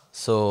aromas.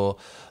 So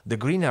the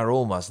green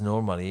aromas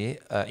normally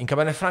in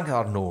Cabernet Franc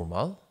are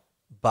normal,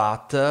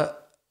 but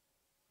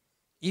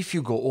if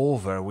you go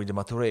over with the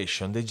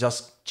maturation, they're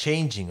just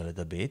changing a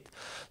little bit.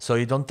 So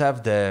you don't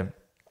have the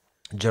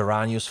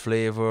geranious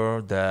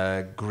flavor,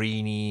 the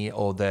greeny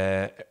or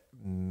the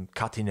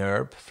cutting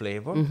herb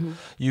flavor.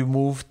 You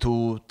move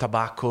to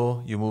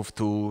tobacco, you move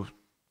to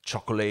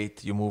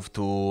chocolate, you move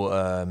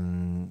to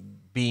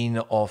bean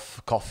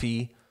of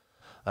coffee.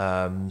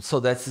 So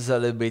that is a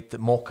little bit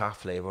mocha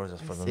flavor,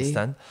 just for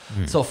understand.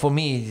 So for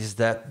me, is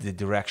that the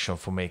direction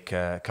for make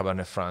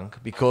Cabernet Franc,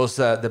 because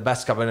the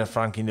best Cabernet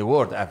Franc in the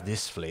world have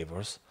these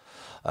flavors.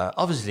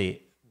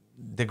 Obviously,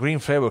 the green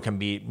flavor can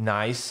be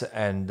nice,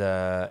 and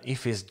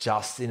if it's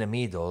just in the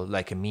middle,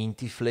 like a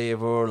minty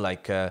flavor,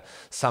 like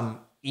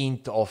some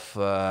hint of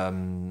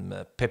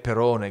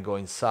pepperoni go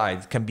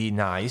inside, can be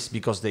nice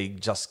because they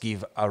just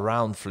give a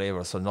round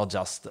flavor, so not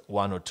just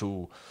one or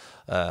two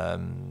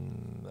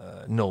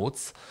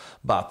notes.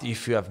 But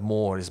if you have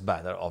more, it's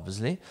better,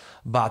 obviously.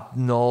 But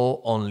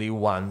no only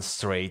one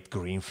straight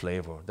green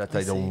flavor that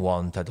I don't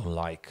want, I don't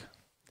like.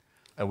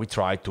 And we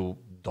try to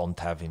don't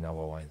have in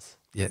our wines.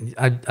 Yeah,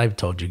 I've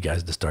told you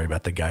guys the story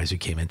about the guys who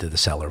came into the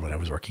cellar when I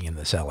was working in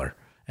the cellar,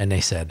 and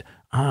they said,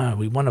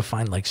 we want to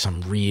find like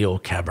some real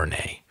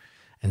Cabernet.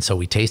 And so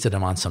we tasted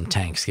them on some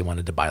tanks. They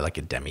wanted to buy like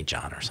a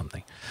demi-john or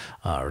something,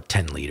 or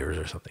 10 liters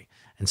or something.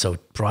 And so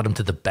brought them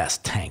to the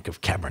best tank of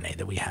Cabernet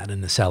that we had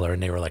in the cellar.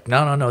 And they were like,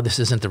 no, this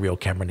isn't the real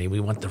Cabernet. We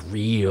want the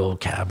real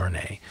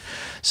Cabernet.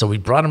 So we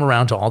brought them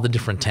around to all the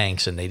different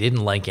tanks, and they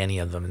didn't like any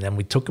of them. And then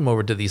we took them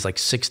over to these like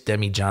 6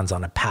 demi-johns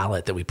on a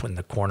pallet that we put in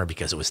the corner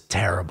because it was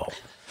terrible.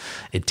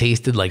 It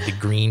tasted like the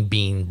green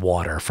bean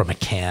water from a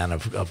can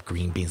of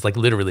green beans. Like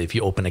literally, if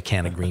you open a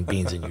can of green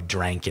beans and you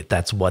drank it,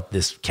 that's what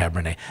this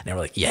Cabernet. And they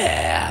were like,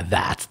 yeah,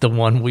 that's the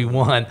one we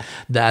want.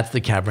 That's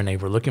the Cabernet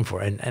we're looking for.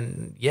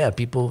 And yeah,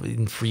 people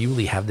in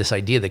Friuli have this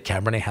idea that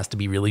Cabernet has to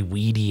be really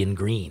weedy and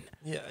green.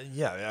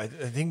 Yeah. I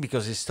think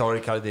because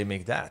historically they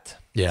make that.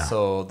 Yeah.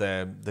 So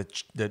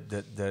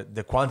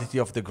the quantity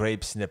of the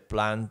grapes in the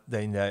plant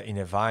in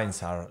the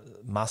vines are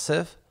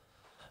massive.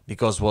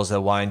 Because was a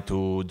wine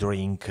to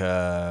drink,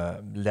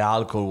 the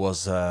alcohol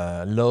was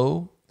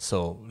low,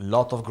 so a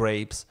lot of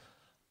grapes,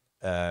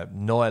 a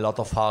lot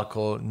of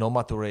alcohol, no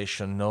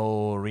maturation,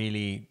 no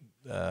really,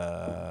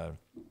 the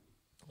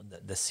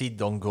seed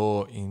don't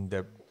go in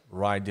the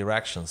right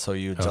direction, so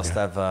you just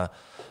have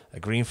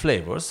green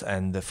flavors,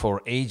 and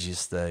for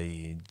ages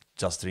they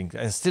just drink,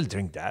 and still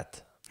drink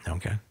that.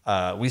 Okay.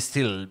 We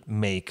still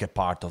make a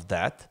part of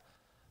that.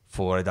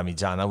 For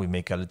Damigiana, we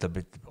make a little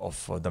bit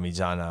of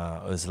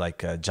Damigiana as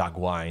like a jug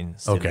wine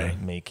still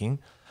making,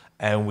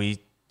 and we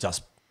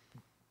just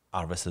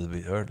harvest a little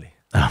bit early.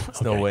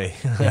 There's no way.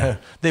 Yeah.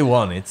 They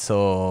want it,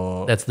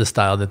 so... That's the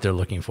style that they're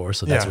looking for,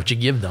 so that's what you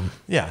give them.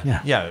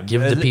 Yeah.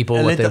 Give the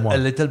people what they want.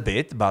 A little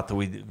bit, but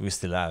we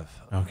still have.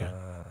 Okay.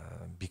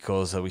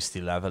 Because we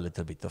still have a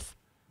little bit of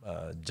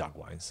jug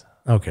wines.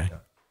 Okay. Yeah.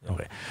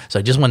 Okay. So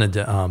I just wanted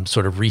to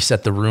sort of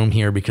reset the room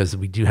here because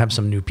we do have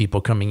some new people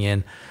coming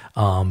in.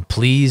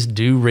 Please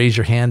do raise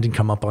your hand and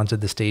come up onto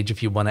the stage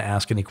if you want to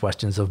ask any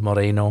questions of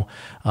Moreno.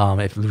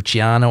 If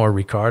Luciano or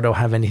Ricardo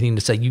have anything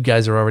to say, you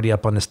guys are already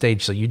up on the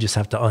stage, so you just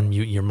have to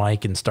unmute your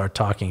mic and start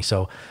talking.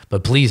 So,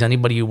 but please,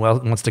 anybody who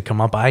wants to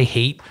come up, I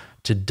hate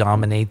to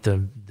dominate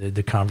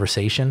the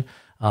conversation.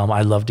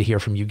 I love to hear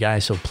from you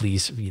guys, so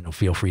please,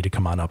 feel free to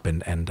come on up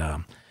and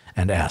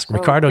ask.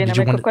 Ricardo, did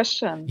you want a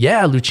question?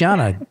 Yeah,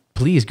 Luciana,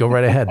 please go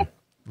right ahead.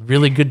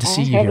 Really good to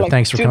see you here.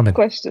 Thanks for coming.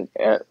 Question.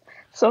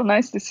 So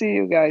nice to see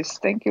you guys.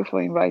 Thank you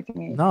for inviting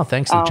me. No,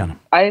 thanks, Luciana.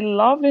 I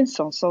love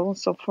Isonzo,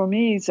 so for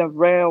me, it's a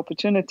rare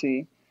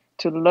opportunity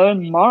to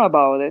learn more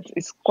about it.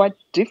 It's quite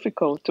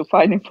difficult to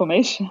find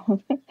information,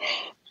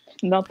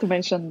 not to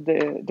mention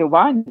the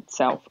wine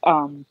itself.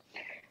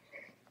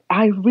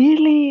 I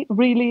really,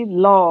 really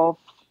love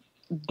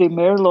the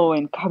Merlot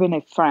and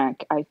Cabernet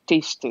Franc I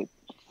tasted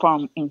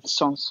from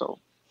Isonzo.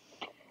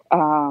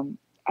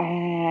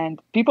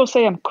 And people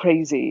say I'm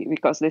crazy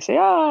because they say,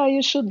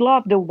 you should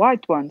love the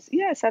white ones.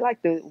 Yes, I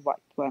like the white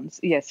ones.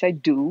 Yes, I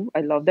do. I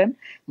love them.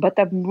 But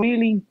I'm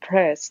really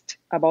impressed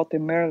about the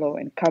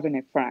Merlot and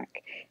Cabernet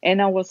Franc.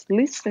 And I was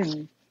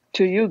listening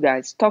to you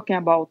guys talking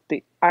about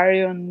the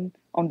iron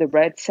on the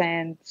red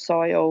sand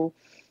soil.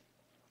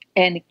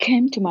 And it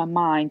came to my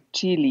mind,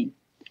 Chile.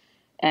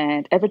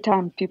 And every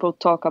time people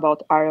talk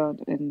about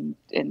iron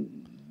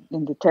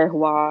in the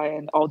terroir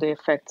and all the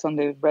effects on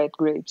the red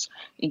grapes,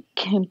 it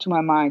came to my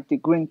mind the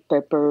green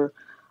pepper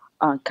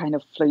kind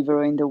of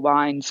flavor in the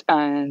wines,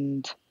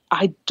 and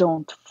I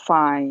don't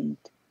find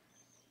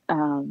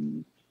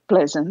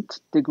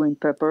pleasant the green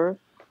pepper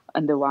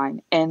and the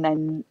wine, and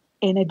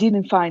I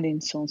didn't find it in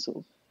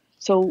Isonzo.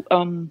 So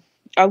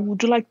I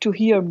would like to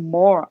hear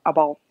more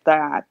about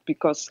that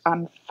because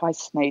I'm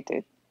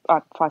fascinated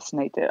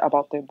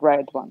about the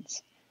red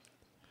ones.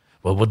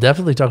 Well, we'll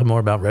definitely talk more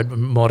about red.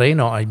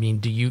 Moreno, I mean,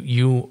 do you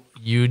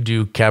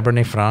do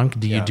Cabernet Franc?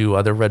 Do you do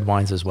other red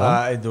wines as well?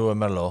 I do a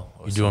Merlot.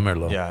 You do a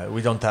Merlot. Yeah,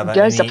 we don't have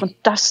There's a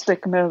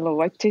fantastic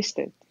Merlot. I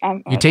tasted.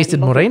 You tasted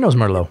Moreno's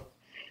Merlot?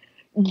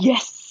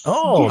 Yes.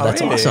 Oh, yes,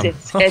 that's really? awesome.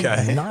 yes.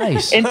 Okay.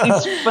 Nice. And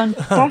it's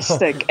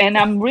fantastic. And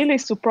I'm really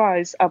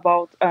surprised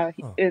about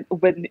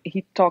when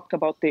he talked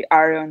about the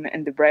iron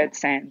and the red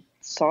sand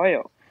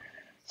soil.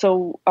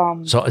 So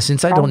So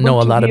since I I don't know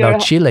want a to lot hear.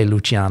 about Chile,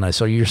 Luciana,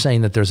 so you're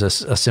saying that there's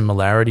a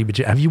similarity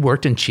between, have you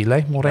worked in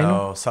Chile,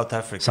 Moreno? No, South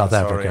Africa. South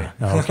sorry. Africa.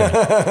 Oh,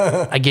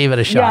 okay. I gave it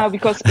a Yeah, shot.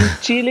 because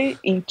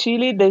in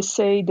Chile they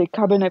say the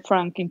Cabernet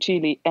Franc in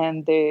Chile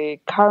and the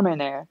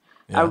Carmener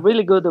are Yeah.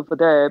 really good over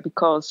there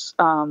because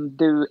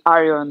the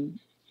iron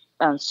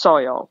and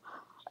soil,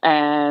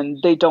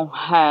 and they don't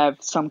have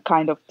some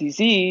kind of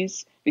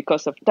disease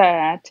because of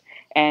that.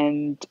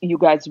 And you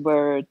guys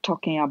were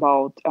talking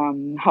about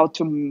how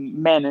to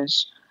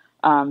manage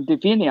the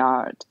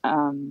vineyard.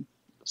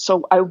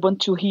 So I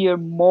want to hear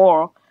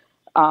more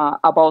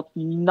about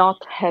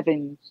not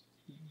having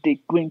the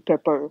green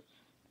pepper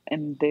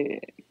and the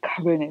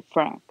Cabernet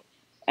Franc.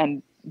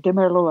 And the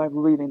Merlot are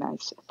really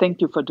nice. Thank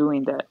you for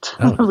doing that.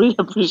 Oh. I really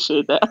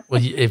appreciate that.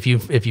 Well, if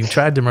you've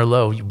tried the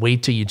Merlot,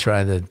 wait till you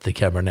try the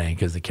Cabernet,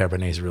 because the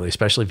Cabernet is really,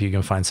 especially if you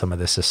can find some of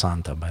the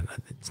Sessanta, but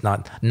it's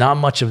not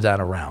much of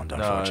that around, No,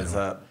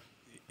 unfortunately.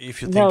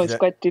 if you think No, it's that,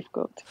 quite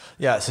difficult.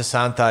 yeah,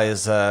 60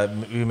 is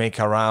we make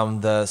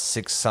around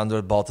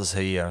 600 bottles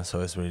a year,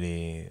 so it's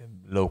really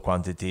low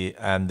quantity,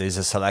 and there's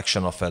a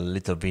selection of a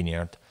little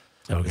vineyard.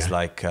 Okay. It's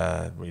like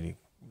really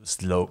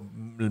slow,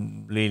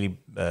 really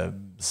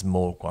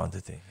small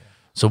quantity.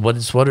 So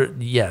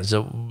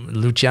so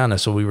Luciana,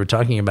 so we were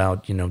talking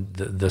about,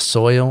 the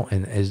soil,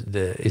 and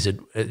is it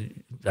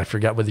I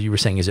forgot whether you were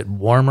saying, is it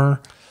warmer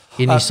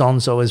in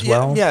Isonzo as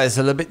well? Yeah, it's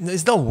a little bit.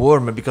 It's not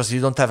warmer because you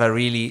don't have a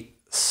really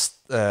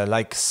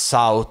like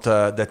south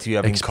that you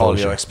have in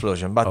Collio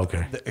explosion, but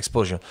the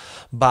explosion.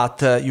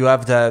 But you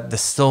have the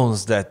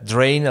stones that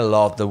drain a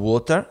lot the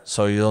water,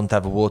 so you don't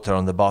have water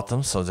on the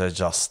bottom, so they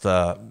just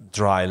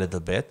dry a little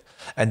bit.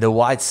 And the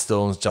white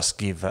stones just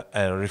give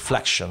a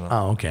reflection.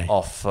 Oh, okay.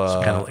 Of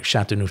so kind of like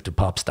Chateauneuf de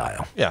Pop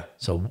style. Yeah.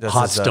 So This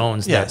hot is,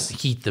 stones yes.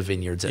 that heat the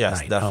vineyards at Yes,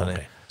 night. definitely. Oh,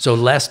 okay. So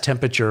less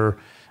temperature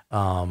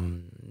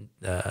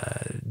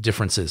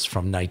differences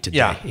from night to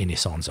day in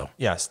Isonzo.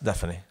 Yes,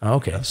 definitely.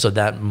 Okay, so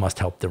that must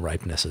help the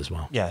ripeness as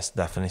well. Yes,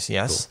 definitely.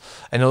 Yes,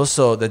 cool. And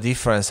also the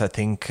difference, I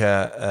think,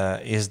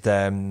 is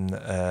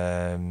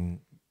the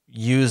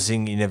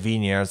using in the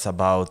vineyards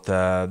about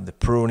the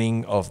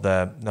pruning of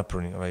the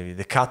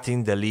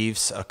cutting the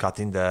leaves,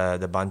 cutting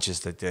the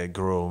bunches that are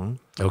grown.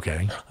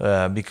 Okay.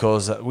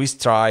 Because we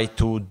try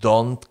to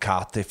don't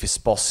cut if it's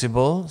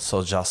possible,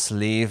 so just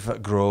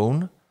leave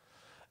grown.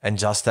 And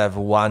just have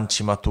one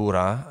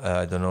cimatura,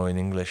 I don't know in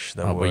English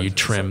the word. Where you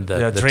trim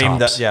the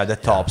tops. the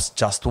tops,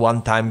 just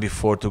one time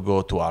before to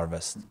go to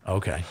harvest.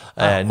 Okay.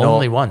 No,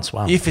 only once,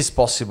 wow. If it's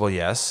possible,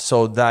 yes.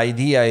 So the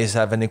idea is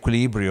have an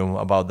equilibrium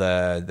about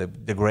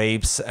the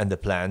grapes and the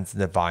plants,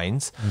 the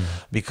vines,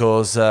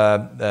 because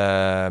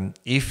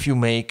if you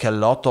make a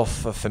lot of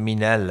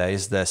feminella,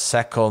 is the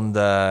second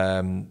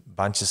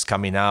bunches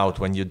coming out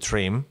when you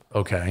trim.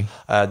 Okay.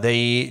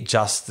 They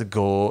just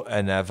go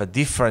and have a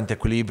different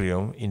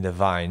equilibrium in the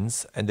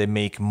vines, and they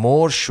make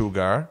more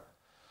sugar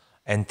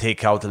and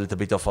take out a little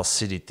bit of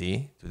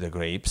acidity to the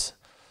grapes.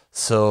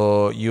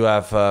 So you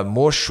have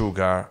more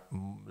sugar,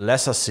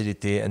 less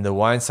acidity, and the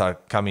wines are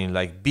coming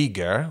like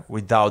bigger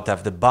without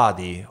have the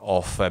body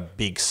of a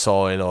big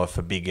soil or of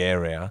a big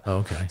area.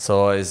 Okay.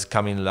 So it's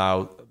coming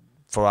out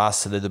for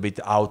us a little bit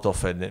out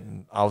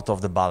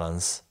of the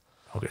balance.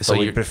 Okay, so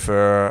we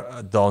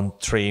prefer don't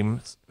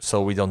trim,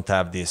 so we don't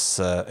have this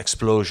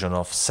explosion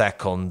of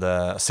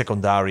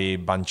secondary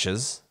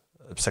bunches,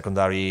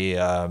 secondary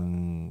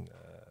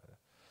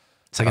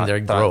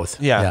growth.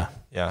 Yeah.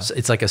 So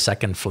it's like a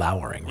second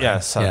flowering.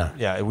 Right?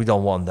 Yeah. We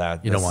don't want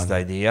that. That's the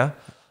idea,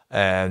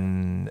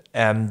 and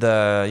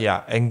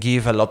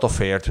give a lot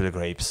of air to the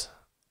grapes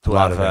to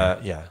have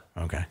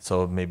Okay.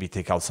 So maybe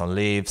take out some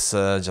leaves,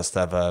 just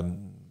have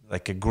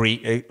like a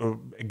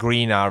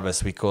green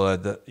harvest, we call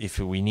it, if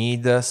we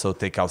need. So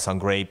take out some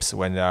grapes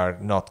when they are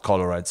not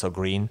colored, so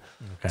green.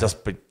 Okay. Just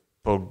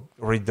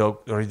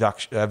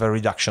have a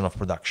reduction of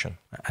production.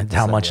 And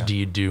how much do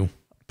you do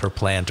per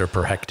plant or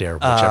per hectare,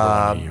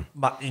 whichever one you?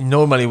 But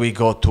normally we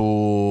go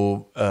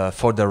to,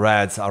 for the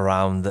reds,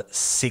 around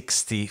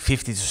 50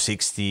 to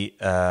 60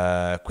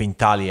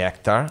 quintali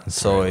hectare.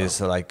 So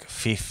it's like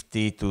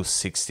 50 to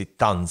 60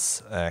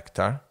 tons a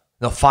hectare.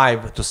 No,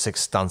 5 to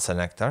 6 tons an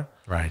hectare.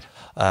 Right.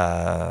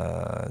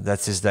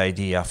 That is the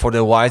idea. For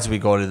the whites, we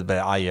go a little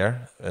bit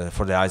higher.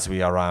 For the whites,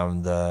 we are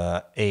around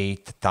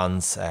 8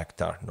 tons a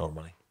hectare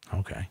normally.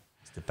 Okay.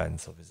 It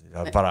depends, obviously,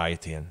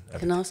 variety and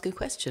everything. Can I ask a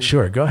question?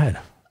 Sure, go ahead.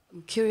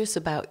 I'm curious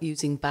about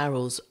using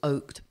barrels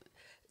oaked.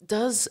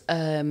 Does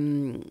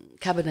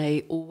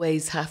Cabernet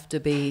always have to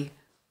be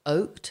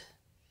oaked?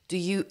 Do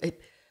you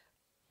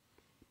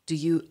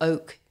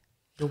oak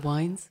your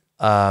wines?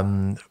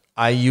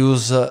 I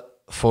use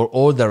for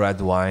all the red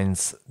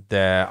wines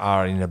that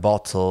are in a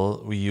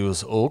bottle, we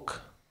use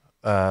oak,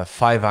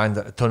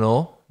 500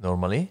 tonneau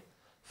normally,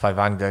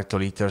 500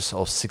 hectoliters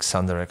or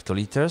 600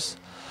 hectoliters.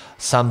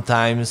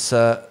 Sometimes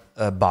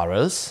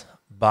barrels,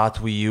 but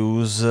we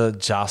use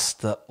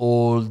just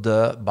old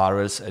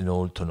barrels and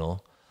old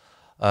tonneau.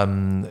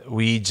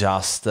 We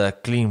just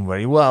clean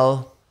very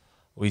well.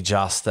 We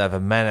just have a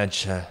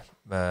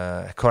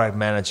correct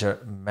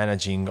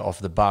managing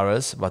of the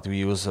barrels, but we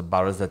use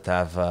barrels that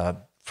have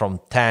from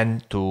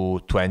 10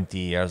 to 20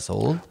 years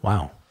old.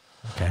 Wow.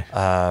 Okay.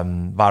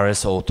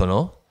 Barrels or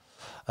tonneau.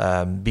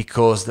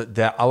 Because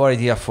our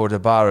idea for the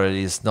barrel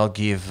is not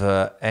give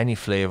any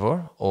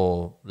flavor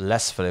or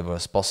less flavor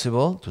as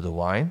possible to the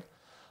wine,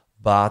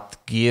 but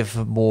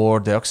give more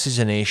the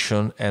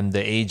oxygenation and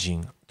the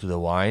aging to the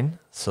wine.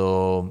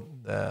 So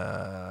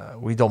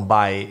we don't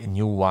buy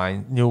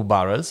new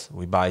barrels.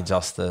 We buy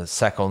just a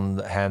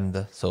second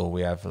hand. So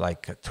we have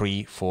like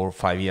 3, 4,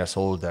 5 years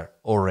older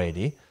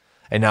already,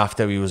 and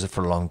after we use it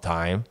for a long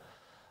time.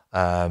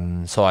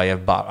 So I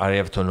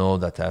have to know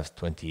that I have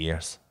 20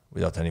 years.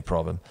 Without any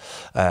problem.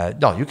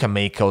 No, you can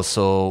make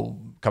also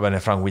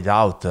Cabernet Franc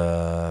without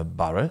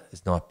barrel.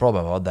 It's not a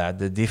problem about that.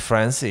 The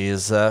difference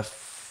is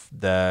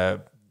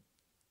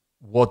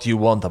what you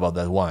want about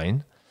that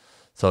wine.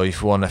 So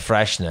if you want a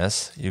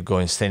freshness, you go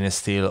in stainless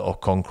steel or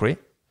concrete.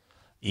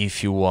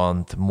 If you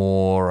want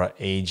more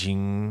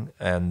aging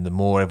and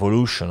more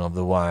evolution of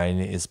the wine,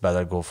 it's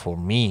better go for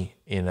me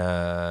in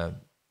a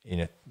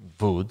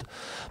wood.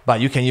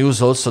 But you can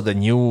use also the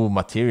new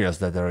materials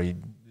that are.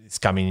 It's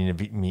coming in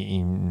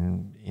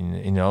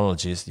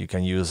enologies. You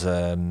can use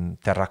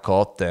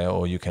terracotta,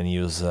 or you can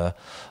use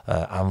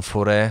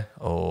amphore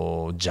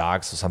or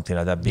jugs or something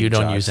like that. You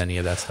don't jugs. use any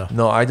of that stuff?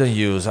 No, I don't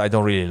use. I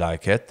don't really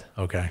like it.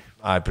 Okay.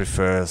 I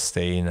prefer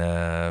stay in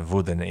a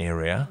wooden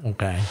area.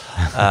 Okay.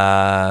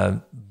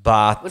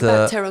 But what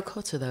about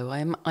terracotta, though?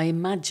 I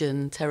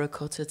imagine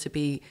terracotta to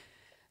be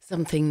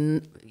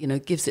something,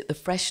 gives it the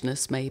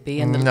freshness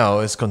maybe. And no,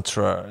 it's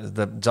contrary.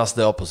 Just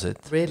the opposite.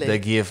 Really? They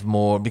give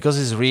more, because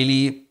it's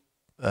really,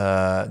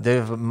 they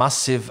have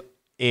massive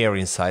air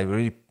inside,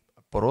 really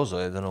poroso.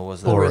 I don't know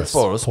what's the word.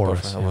 Porous.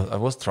 Yeah. I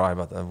was trying,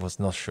 but I was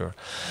not sure.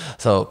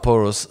 So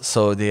porous.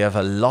 So they have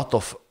a lot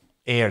of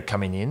air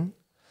coming in.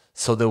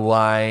 So the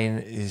wine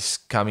is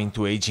coming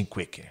to aging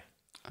quicker.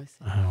 I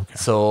see. Okay.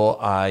 So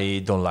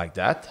I don't like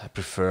that. I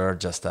prefer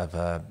just have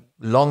a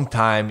long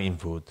time in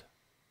wood.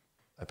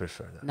 I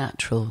prefer that.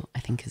 Natural, I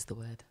think, is the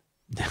word.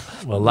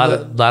 Well, a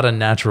lot of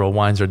natural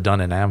wines are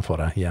done in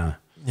amphora. Yeah.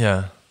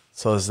 Yeah.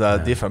 So it's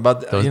different,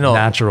 but Those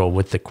natural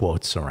with the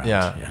quotes around.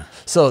 Yeah.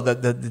 So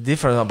the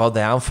difference about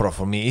the amphora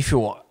for me,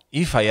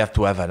 if I have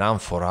to have an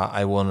amphora,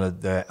 I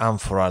want the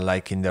amphora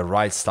like in the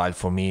right style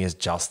for me is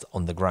just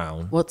on the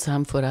ground. What's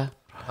amphora?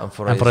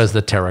 Amphora is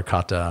the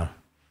terracotta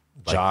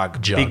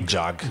jug, big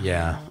jug.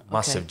 Yeah.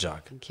 Massive Okay.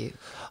 jug. Thank you.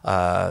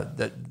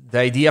 The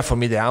idea for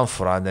me, the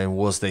amphora, then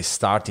was they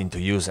starting to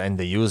use, and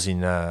they use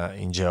in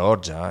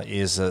Georgia,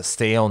 is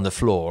stay on the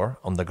floor,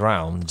 on the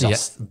ground,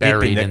 just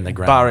buried in the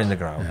ground. Buried in the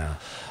ground. Yeah.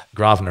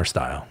 Grosvenor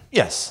style.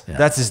 Yes,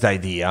 that is the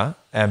idea.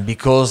 And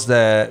because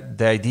the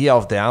idea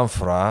of the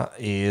amphora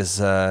is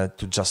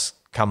to just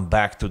come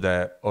back to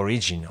the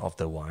origin of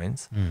the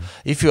wines.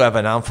 If you have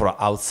an amphora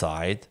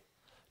outside,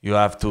 you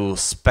have to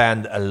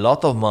spend a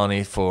lot of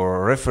money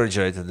for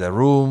refrigerating the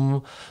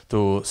room.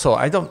 So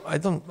I don't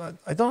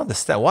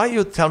understand why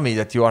you tell me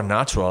that you are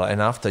natural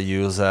and after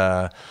use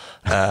like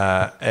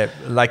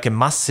a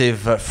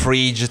massive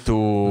fridge to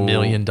 $1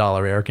 million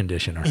air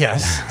conditioner.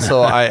 Yes.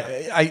 So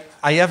I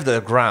have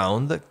the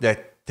ground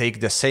that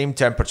take the same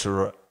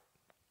temperature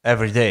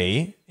every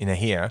day in a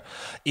year.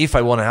 If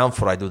I want an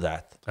amphora, I do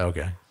that.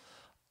 Okay.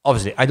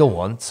 Obviously, I don't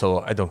want, so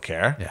I don't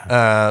care.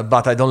 Yeah.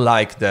 But I don't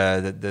like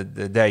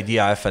the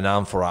idea of an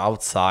amphora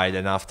outside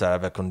and after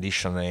have a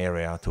conditioned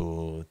area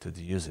to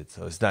use it.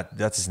 So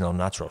that is not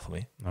natural for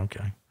me.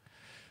 Okay.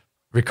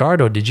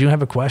 Ricardo, did you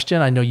have a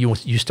question? I know you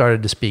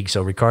started to speak,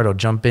 so Ricardo,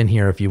 jump in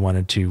here if you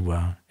wanted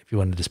to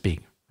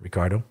speak.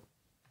 Ricardo.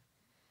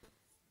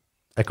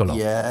 Eccolo.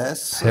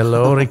 Yes.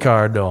 Hello,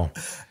 Ricardo.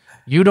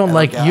 You don't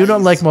like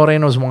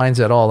Moreno's wines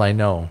at all, I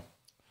know.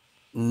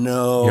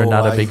 No, You're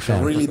not a big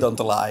fan. I really don't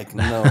like.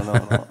 No.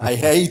 I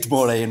hate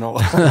Moreno.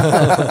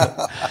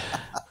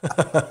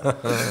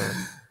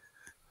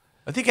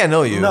 I think I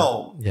know you.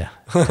 No. Yeah.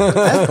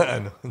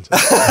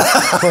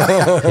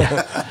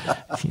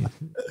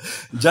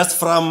 Just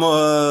from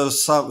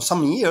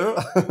some year.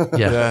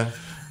 Yeah.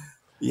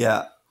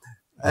 Yeah.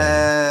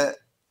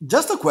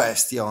 Just a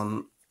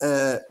question.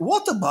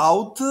 What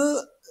about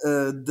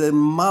the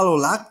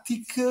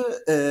malolactic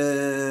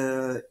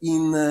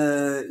in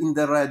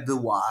the red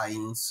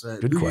wines?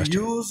 Good question.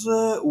 You use?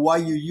 Why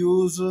you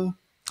use?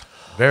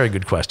 Very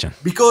good question.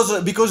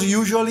 Because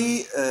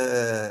usually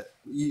a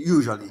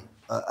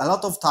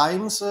lot of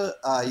times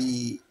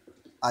I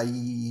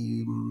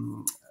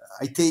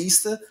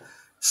taste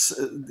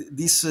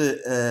this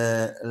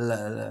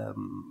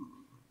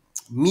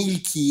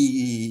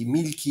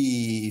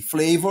milky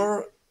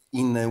flavor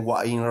in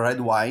red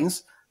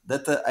wines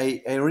that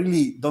I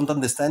really don't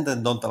understand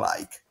and don't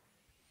like.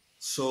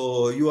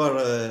 So you are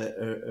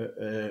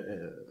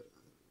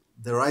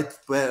the right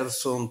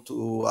person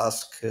to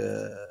ask.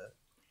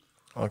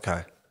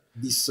 Okay.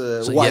 this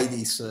So why yeah,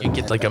 this you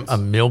get like a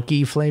happens.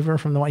 milky flavor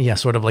from the wine. Yeah,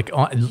 sort of like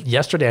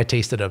yesterday I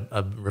tasted a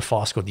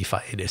Refosco di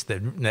Faedes.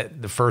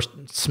 The first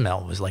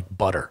smell was like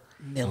butter.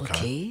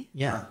 Milky.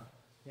 Yeah.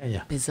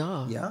 Yeah.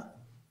 Bizarre. Yeah.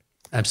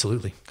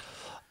 Absolutely.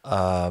 So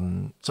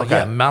Okay.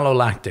 yeah,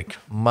 malolactic.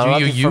 Malolactic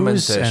Do you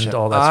use fermentation. and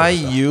all that sort I of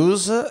stuff?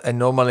 use and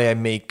normally I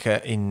make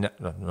in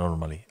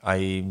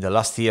the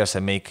last years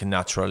I make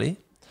naturally.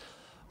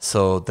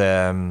 So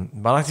the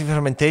malolactic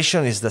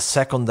fermentation is the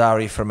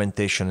secondary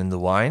fermentation in the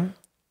wine,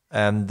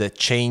 and the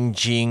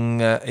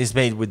changing is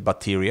made with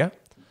bacteria,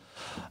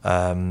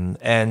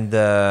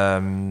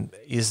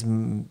 is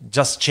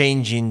just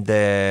changing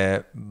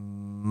the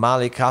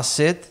malic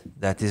acid,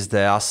 that is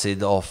the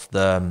acid of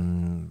the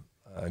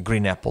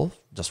green apple,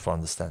 just for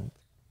understand,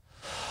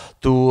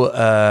 to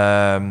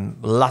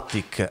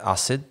lactic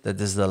acid, that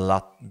is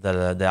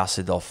the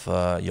acid of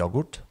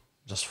yogurt,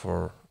 just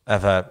for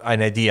have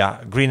an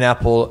idea, green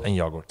apple and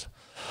yogurt,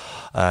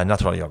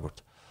 natural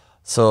yogurt.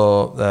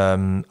 So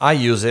I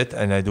use it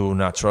and I do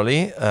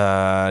naturally.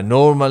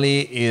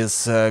 Normally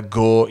is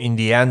go in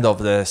the end of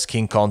the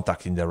skin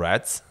contact in the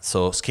reds.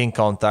 So skin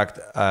contact,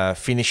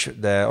 finish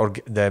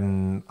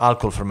the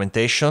alcohol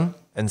fermentation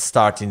and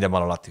start in the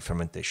malolactic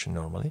fermentation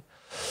normally.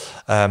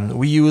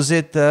 We use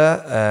it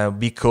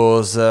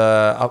because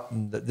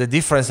the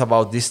difference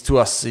about these two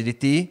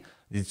acidity,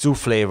 the two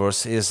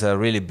flavors is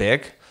really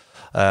big.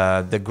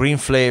 The green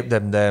flavor,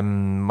 the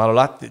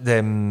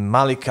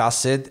malic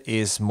acid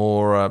is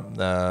more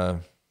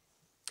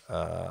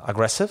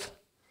aggressive.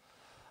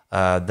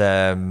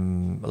 The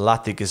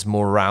lactic is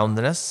more round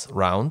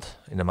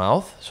in the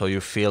mouth, so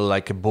you feel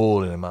like a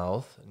ball in the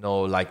mouth,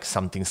 no like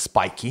something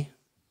spiky.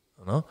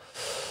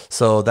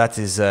 So that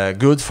is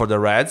good for the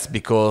reds,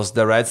 because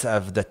the reds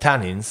have the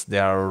tannins, they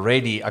are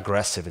already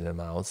aggressive in the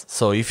mouth.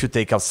 So if you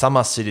take out some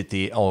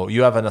acidity, or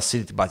you have an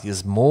acidity but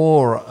is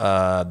more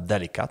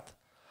delicate,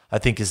 I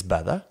think it's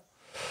better.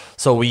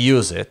 So we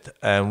use it,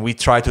 and we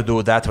try to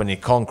do that when in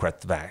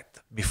concrete vat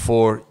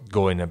before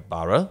going a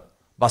barrel.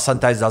 But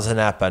sometimes it doesn't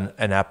happen,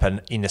 and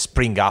happen in the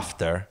spring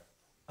after,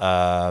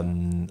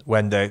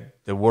 when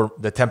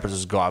the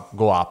temperatures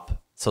go up.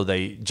 So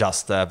they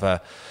just have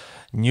a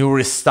new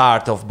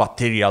restart of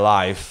bacterial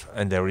life,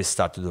 and they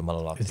restart to do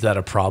malolactic. Is that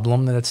a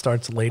problem that it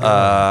starts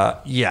later?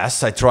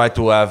 Yes, I try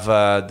to have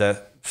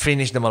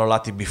finish the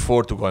malolactic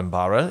before to go in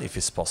barrel, if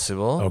it's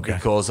possible. Okay.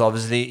 Because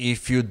obviously,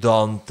 if you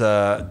don't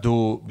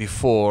do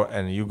before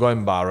and you go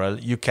in barrel,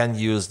 you can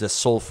use the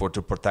sulfur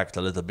to protect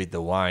a little bit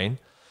the wine,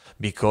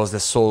 because the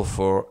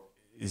sulfur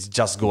is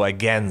just go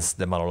against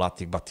the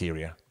malolactic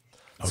bacteria.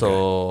 Okay.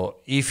 So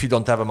if you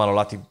don't have a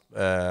malolactic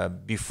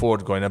before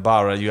going a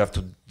barrel, you have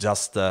to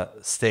just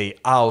stay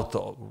out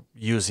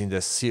using the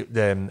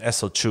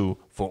SO2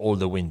 for all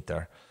the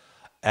winter,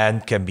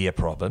 and can be a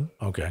problem.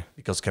 Okay.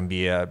 Because can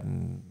be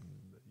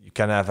you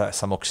can have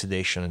some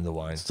oxidation in the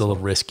wine. Still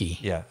risky.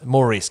 Yeah,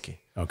 more risky.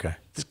 Okay.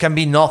 It can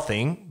be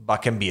nothing,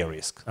 but can be a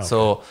risk. Okay.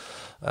 So,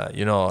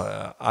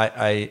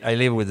 I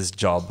live with this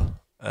job,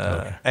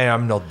 and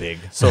I'm not big.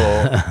 So,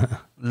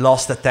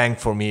 lost a tank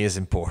for me is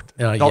important.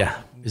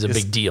 Is a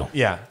big deal.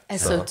 Yeah.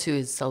 SO2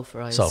 is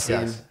sulfur, I Sulfur.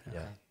 assume.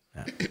 Yeah.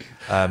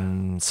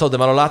 So the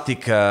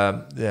malolactic,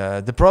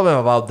 the problem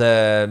about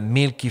the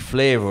milky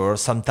flavor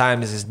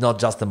sometimes is not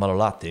just the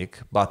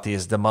malolactic, but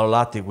is the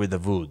malolactic with the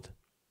wood.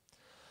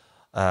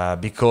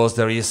 Because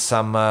there is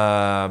some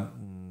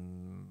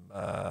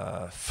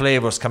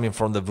flavors coming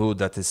from the wood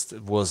that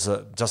was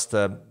just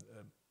have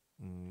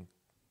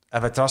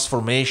a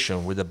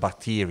transformation with the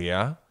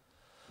bacteria,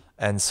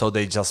 and so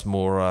they just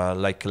more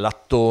like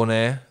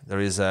lactone. There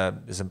is a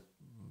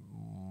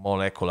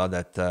molecule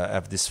that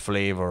have this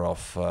flavor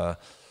of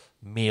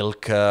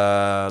milk,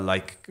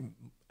 like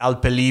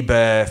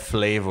Alpelibe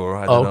flavor.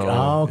 I don't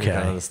know. Okay. You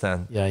can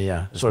understand.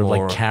 Yeah. It's sort of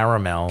more like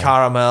caramel.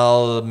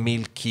 Caramel,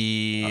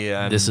 milky,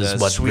 and this is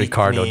what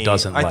Ricardo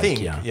doesn't like. I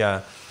think,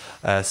 yeah.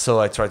 So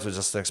I try to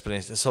just explain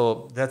it.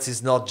 So that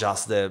is not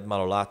just the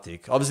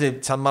malolactic.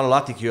 Obviously, some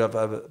malolactic you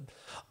have.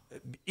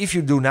 If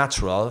you do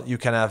natural, you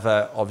can have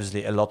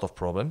obviously a lot of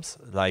problems,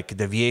 like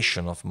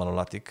deviation of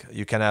malolactic.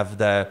 You can have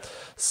the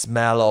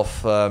smell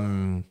of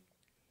can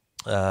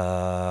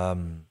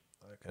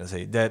I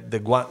say the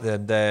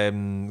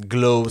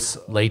gloves,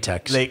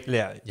 latex.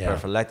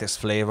 Perfect. Latex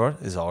flavor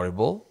is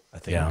horrible. I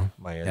think.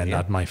 Yeah,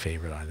 not my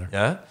favorite either.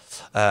 Yeah.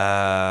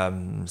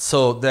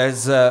 So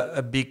there's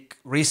a big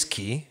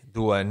risky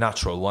do a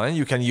natural one.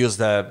 You can use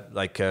the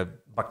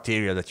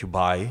bacteria that you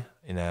buy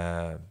in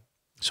a.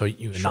 So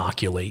you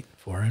inoculate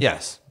for it.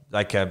 Yes,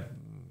 like a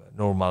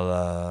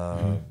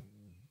normal,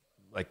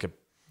 like a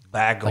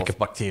bag of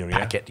bacteria.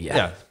 Packet,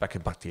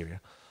 packet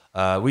bacteria.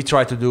 We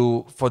try to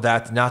do for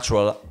that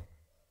natural,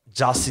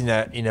 just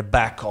in a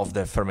back of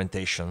the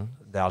fermentation,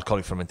 the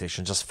alcoholic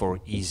fermentation, just for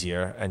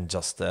easier and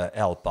just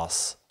help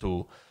us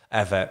to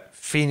have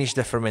finish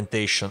the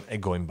fermentation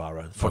and go in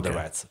barrel for the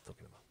reds.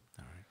 Talking about.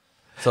 All right.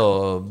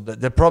 So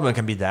the problem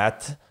can be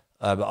that.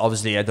 But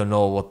obviously, I don't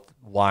know what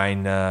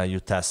wine you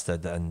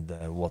tested and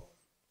what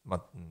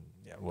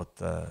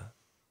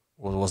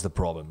was the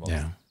problem.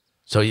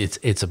 So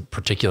it's a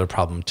particular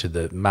problem to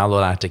the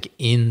malolactic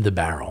in the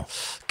barrel.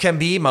 Can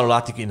be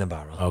malolactic in a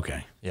barrel.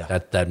 Okay. Yeah.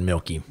 That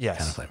milky Yes.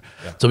 kind of flavor.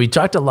 Yeah. So we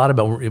talked a lot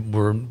about,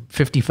 we're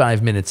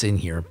 55 minutes in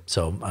here.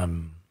 So,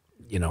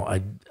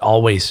 I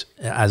always,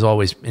 as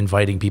always,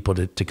 inviting people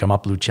to come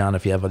up. Luciano,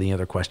 if you have any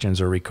other questions,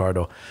 or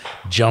Ricardo,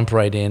 jump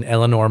right in.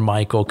 Eleanor,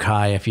 Michael,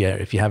 Kai, if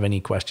you have any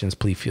questions,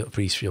 please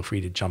feel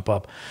free to jump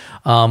up.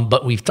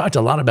 But we've talked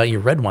a lot about your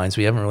red wines.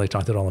 We haven't really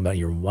talked at all about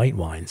your white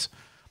wines.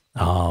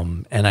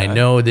 And I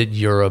know that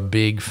you're a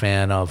big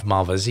fan of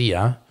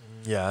Malvasia.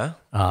 Yeah.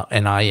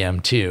 And I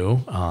am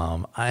too.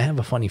 I have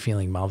a funny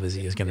feeling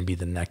Malvasia is going to be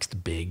the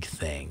next big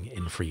thing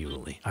in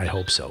Friuli. I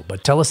hope so.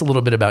 But tell us a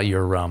little bit about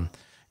your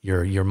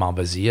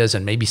Malvasias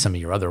and maybe some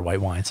of your other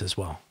white wines as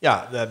well.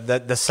 Yeah,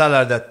 the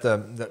cellar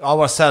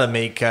our cellar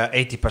make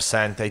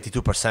 80%,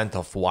 82%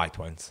 of white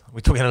wines. We're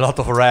talking a lot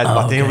of red,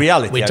 but in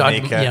reality, we talked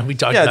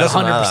about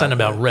 100%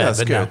 about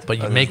red, but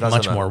you make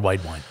much more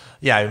white wine.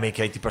 Yeah, we make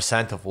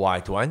 80% of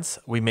white wines.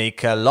 We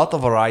make a lot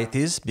of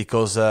varieties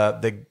because all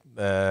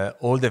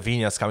the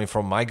vineyards coming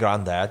from my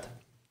granddad.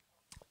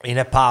 In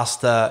the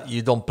past,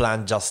 you don't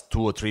plant just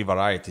 2 or 3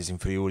 varieties in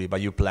Friuli,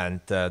 but you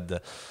planted.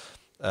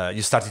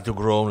 You started to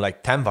grow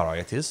like 10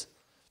 varieties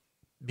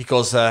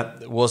because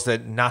it was the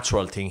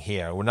natural thing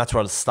here,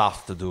 natural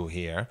stuff to do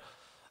here,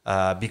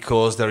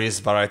 because there is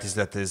varieties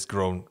that is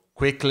grown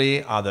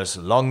quickly, others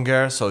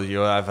longer, so you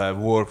have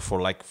work for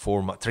like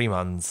 3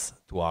 months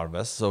to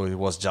harvest, so it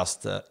was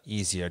just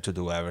easier to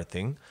do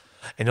everything.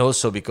 And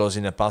also because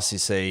in the past you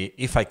say,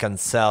 if I can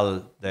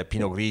sell the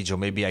Pinot Grigio,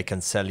 maybe I can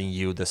sell in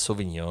you the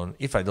Sauvignon.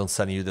 If I don't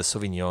sell you the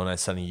Sauvignon, I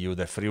sell in you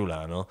the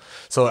Friulano.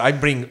 So I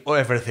bring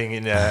everything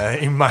in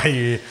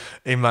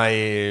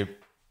my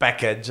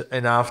package,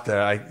 and after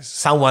I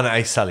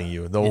selling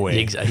you. No way.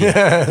 Exactly.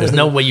 Yeah. There's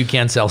no way you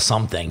can't sell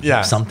something.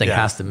 Yeah, something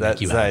has to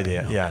make you happy.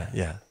 Idea. Okay.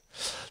 Yeah.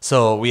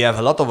 So we have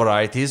a lot of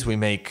varieties. We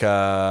make.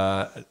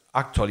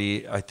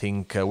 Actually, I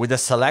think with the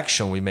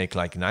selection, we make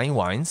like 9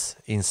 wines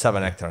in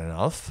 7 hectares and a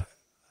half.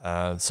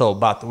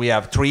 But we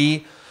have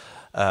 3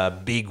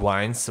 big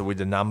wines with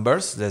the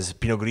numbers. There's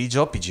Pinot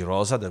Grigio, PG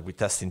Rosa that we're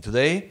testing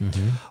today.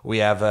 Mm-hmm. We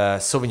have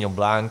Sauvignon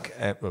Blanc,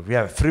 we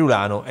have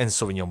Friulano and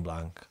Sauvignon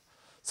Blanc.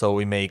 So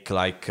we make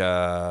like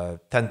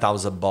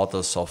 10,000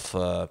 bottles of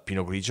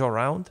Pinot Grigio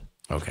around.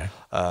 Okay.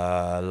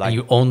 And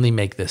you only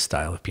make this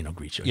style of Pinot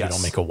Grigio. Yes. You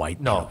don't make a white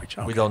Pinot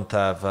Grigio.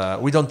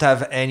 Okay. We don't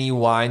have any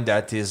wine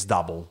that is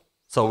double.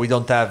 So we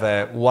don't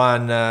have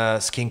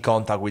one skin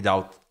contact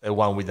without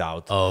one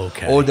without.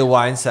 Okay. All the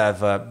wines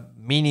have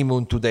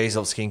minimum 2 days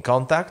of skin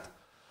contact.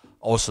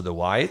 Also the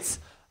whites.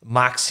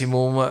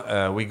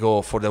 Maximum we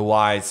go for the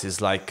whites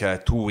is like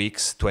 2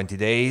 weeks, 20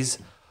 days.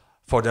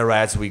 For the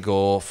reds we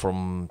go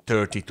from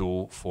 30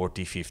 to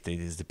 40, 50.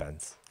 This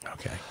depends.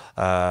 Okay.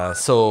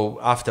 So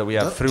after we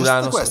have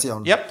Friulano. Just a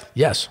question. Yep.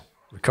 Yes,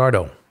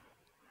 Ricardo.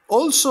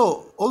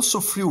 Also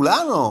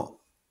Friulano,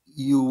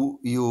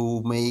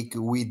 you make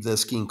with the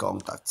skin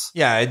contacts.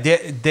 Yeah, a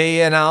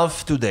day and a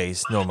half, 2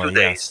 days normally. 2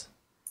 days. Yes.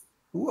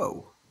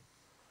 Whoa.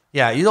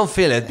 Yeah, you don't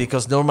feel it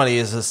because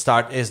normally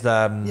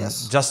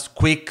just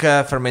quick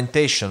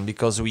fermentation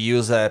because we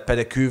use a pet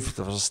de cuve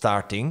for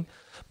starting,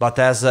 but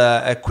as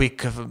a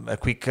quick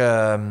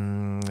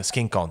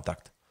skin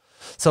contact.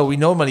 So we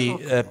normally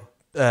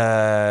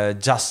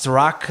just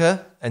rack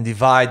and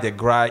divide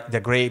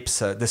the grapes,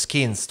 the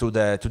skins to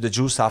the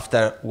juice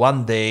after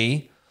 1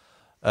 day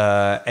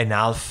and a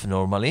half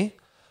normally.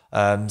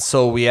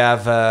 So we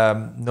have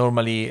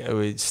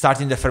normally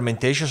starting the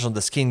fermentation, so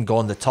the skin go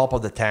on the top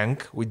of the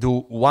tank. We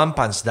do 1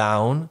 punch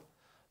down.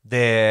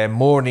 The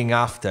morning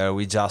after,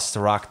 we just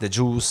rack the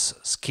juice,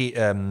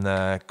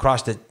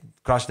 crush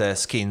the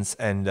skins,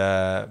 and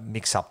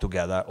mix up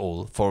together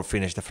all for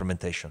finish the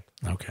fermentation.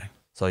 Okay.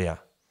 So yeah.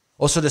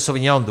 Also the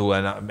Sauvignon do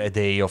a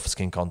day of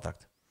skin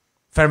contact.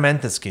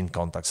 Fermented skin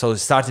contact. So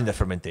starting the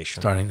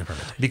fermentation.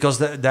 Because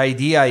the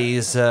idea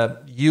is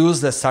use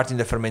the starting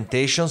the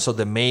fermentation so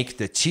they make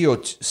the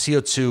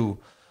CO2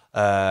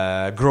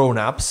 grown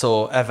up.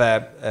 So have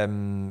a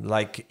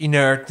like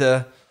inert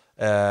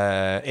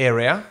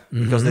area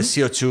because the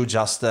CO2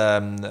 just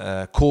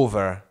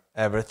cover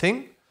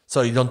everything.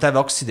 So you don't have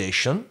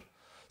oxidation.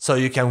 So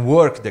you can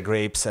work the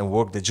grapes and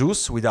work the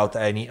juice without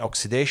any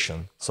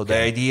oxidation. So the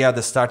idea,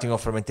 the starting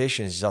of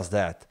fermentation is just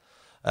that.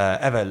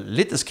 Have a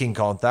little skin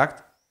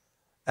contact,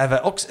 have a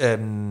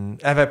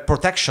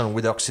protection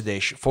with the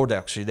oxidation for the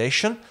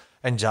oxidation,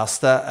 and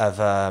just have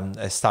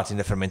starting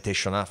the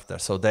fermentation after.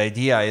 So the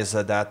idea is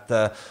that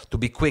to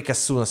be quick as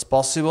soon as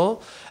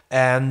possible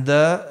and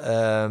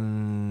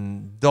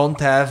don't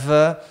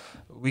have,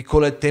 we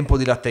call it tempo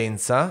di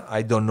latenza.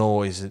 I don't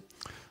know, is it?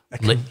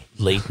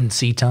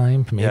 Latency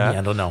time, maybe? Yeah.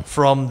 I don't know.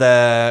 From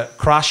the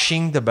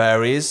crushing the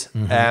berries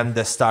and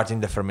the starting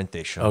the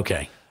fermentation.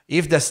 Okay.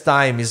 If this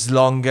time is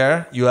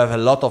longer, you have a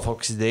lot of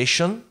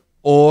oxidation,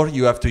 or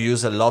you have to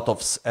use a lot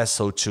of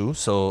SO2,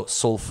 so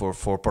sulfur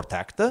for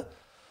protect.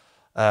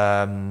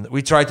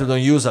 We try to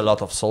don't use a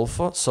lot of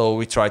sulfur, so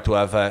we try to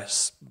have a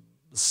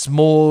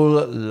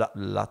small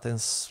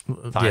latence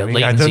timing.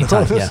 Latency I don't know.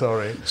 time. Yeah.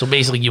 Sorry. So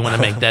basically, you want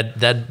to make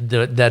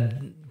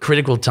that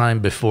critical time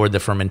before the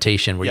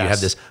fermentation, where you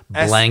have this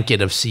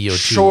blanket of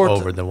CO2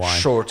 over the wine,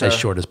 as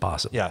short as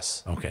possible.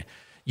 Yes. Okay.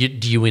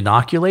 Do you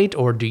inoculate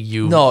or do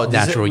you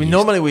natural yeast?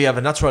 Normally we have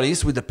a natural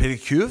yeast with the Petit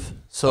Cuve.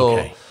 So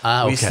we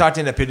okay. start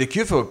in a Petit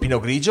Cuve or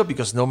Pinot Grigio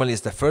because normally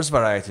it's the first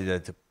variety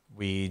that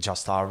we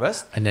just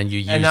harvest. And then you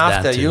use and that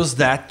after to... use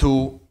that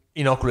to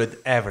inoculate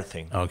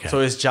everything. Okay. So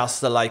it's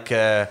just like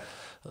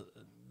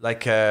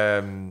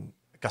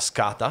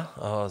cascata.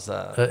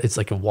 it's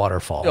like a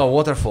waterfall. Oh,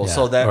 waterfall. Yeah.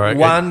 So that Or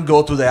one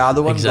go to the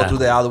other one, Exactly. go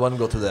to the other one,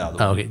 go to the other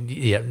one. Okay.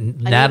 Yeah.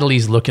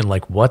 Natalie's looking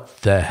like,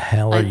 what the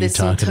hell are you There's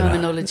some talking about?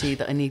 terminology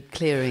that I need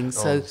clearing.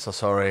 So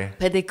sorry.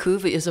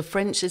 pédicouve is a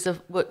French.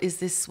 What is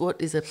this? What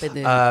is a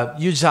pédicouve?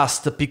 You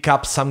just pick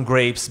up some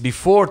grapes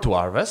before to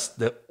harvest,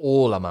 the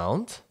whole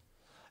amount,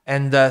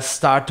 and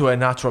start to a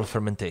natural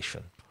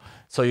fermentation.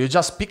 So you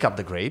just pick up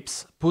the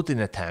grapes, put in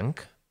a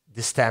tank,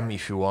 the stem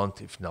if you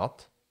want, if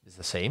not, it's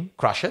the same,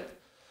 crush it.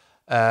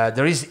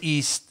 There is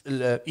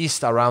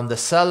yeast around the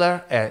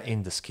cellar and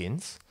in the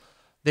skins.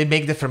 They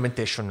make the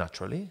fermentation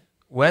naturally.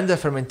 When the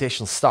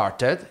fermentation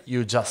started,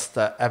 you just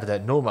have the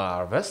normal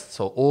harvest,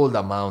 so all the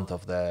amount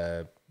of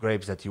the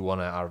grapes that you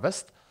want to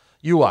harvest.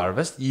 You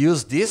harvest,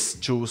 use this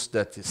juice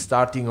that is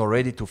starting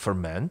already to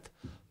ferment,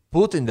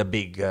 put in the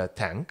big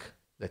tank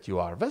that you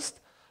harvest,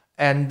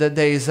 and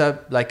there is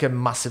a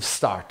massive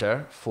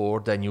starter for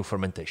the new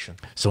fermentation.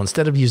 So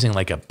instead of using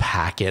like a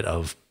packet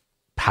of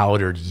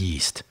powdered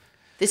yeast,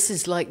 this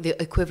is like the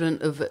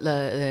equivalent of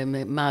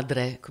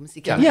madre. Come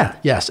si chiama? Yeah.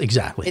 Yes.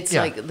 Exactly. It's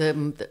like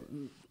the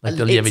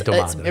lievito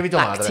madre. It's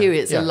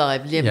bacteria. It's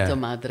alive. Lievito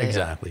madre.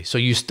 Exactly. So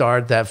you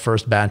start that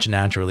first batch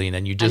naturally, and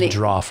then you just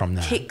draw from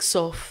that. Kicks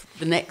off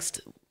the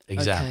next.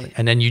 Exactly. Okay.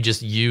 And then you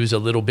just use a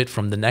little bit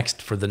from the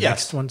next for the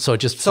next one. So it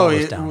just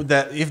follows down.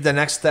 If the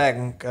next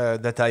tank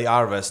that I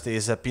harvest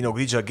is a Pinot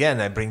Grigio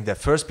again, I bring the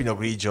first Pinot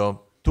Grigio,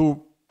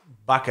 2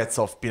 buckets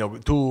of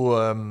Pinot,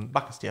 2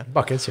 buckets,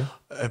 Buckets,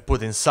 yeah.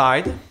 Put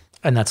inside.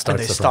 And that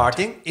starts the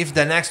starting. If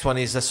the next one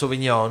is a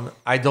Sauvignon,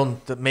 I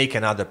don't make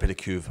another Petit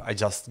Cuve. I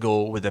just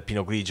go with the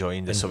Pinot Grigio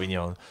in the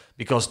Sauvignon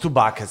because 2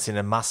 buckets in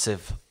a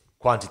massive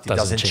quantity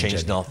doesn't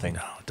change nothing.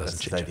 No, it doesn't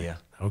change the idea.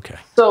 Okay.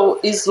 So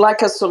it's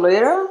like a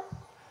Solera?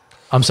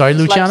 I'm sorry,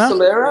 Luciana?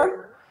 Like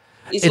Solera?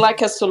 It's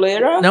like a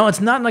Solera? No, it's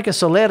not like a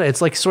Solera.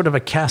 It's like sort of a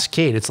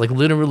cascade. It's like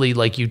literally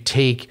like you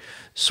take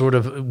sort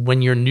of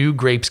when your new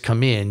grapes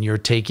come in, you're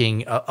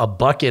taking a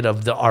bucket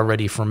of the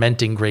already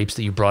fermenting grapes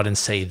that you brought in,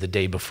 say, the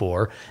day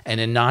before, and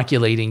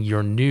inoculating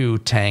your new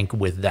tank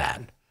with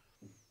that.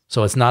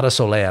 So it's not a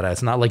Solera.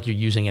 It's not like you're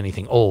using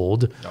anything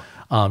old.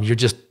 No. You're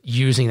just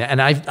using that. And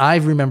I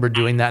remember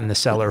doing that in the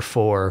cellar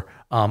for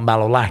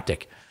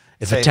malolactic.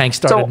 If a tank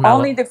started... So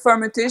only the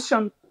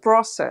fermentation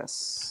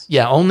process?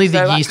 Yeah, only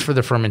the yeast for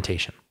the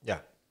fermentation. Yeah.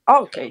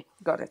 Oh, okay,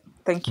 got it.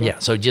 Thank you. Yeah,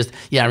 so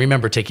I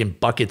remember taking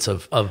buckets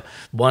of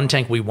one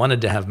tank we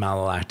wanted to have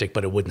malolactic,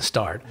 but it wouldn't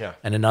start. Yeah.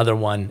 And another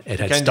one, it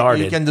had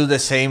started. You can do the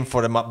same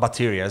for the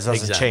bacteria. It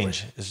doesn't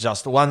change. It's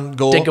just one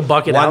go. Take a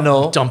bucket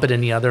out, dump it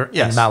in the other,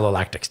 and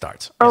malolactic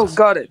starts. Oh,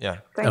 got it. Yeah.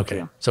 Thank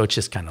you. So it's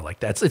just kind of like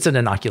that. It's an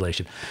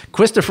inoculation.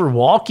 Christopher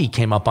Walke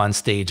came up on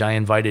stage. I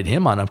invited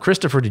him on.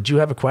 Christopher, did you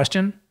have a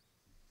question?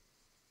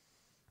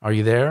 Are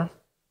you there?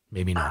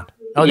 Maybe not.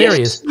 Oh, there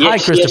he is. Hi,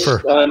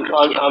 Christopher. Yes,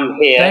 I'm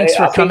here. Thanks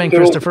for coming,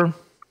 Christopher.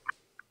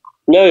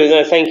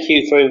 No, thank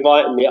you for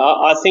inviting me.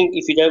 I think,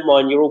 if you don't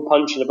mind, you're all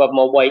punching above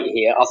my weight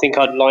here. I think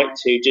I'd like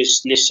to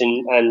just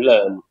listen and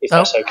learn, if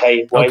that's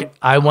okay, Wayne. Okay.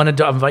 I wanted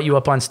to invite you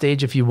up on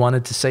stage if you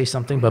wanted to say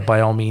something, but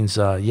by all means,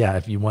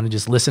 if you want to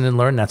just listen and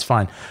learn, that's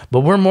fine. But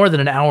we're more than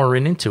an hour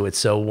into it,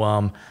 so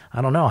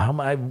I don't know.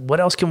 What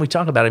else can we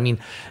talk about? I mean,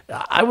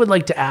 I would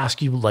like to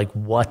ask you, like,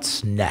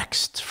 what's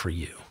next for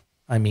you?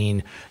 I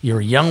mean, you're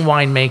a young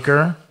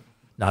winemaker.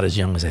 Not as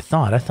young as I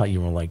thought. I thought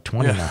you were like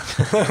 20 now.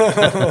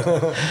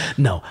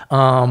 No.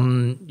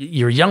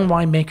 You're a young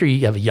winemaker.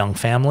 You have a young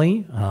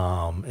family.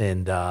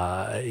 And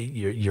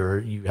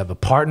you have a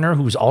partner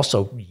who's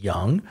also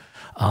young.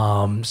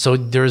 So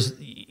there's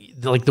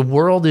like the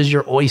world is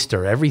your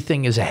oyster.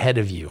 Everything is ahead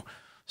of you.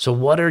 So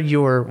what are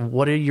your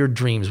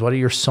dreams? What are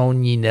your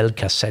sogni nel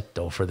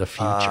cassetto for the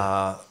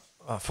future?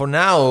 For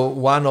now,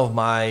 one of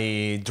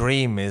my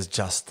dream is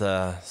just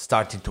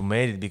starting to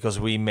make it because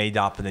we made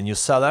up the new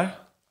cellar.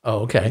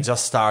 Oh, okay. We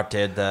just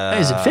started.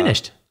 Is it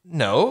finished?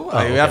 No,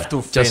 we have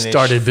to finish. Just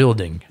started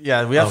building.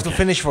 Yeah, we have to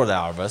finish for the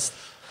harvest.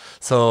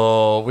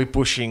 So we're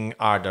pushing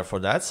harder for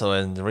that. So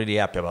I'm really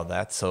happy about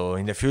that. So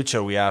in the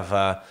future, we have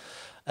a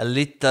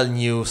little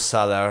new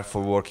cellar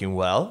for working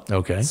well.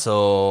 Okay.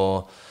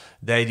 So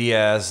the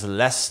idea is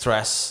less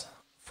stress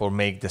for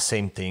make the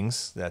same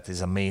things. That is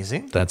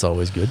amazing. That's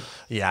always good.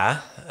 Yeah.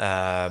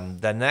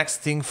 The next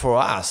thing for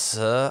us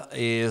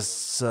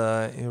is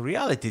in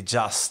reality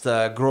just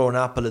growing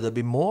up a little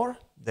bit more.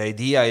 The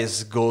idea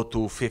is go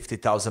to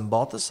 50,000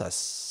 bottles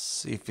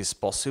as if it's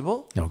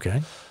possible.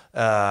 Okay.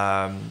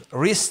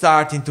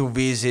 Restarting to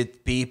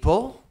visit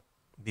people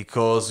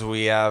because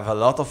we have a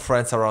lot of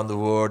friends around the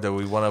world that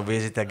we want to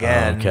visit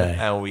again,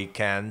 and we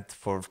can't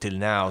for till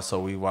now. So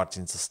we're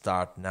watching to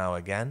start now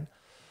again.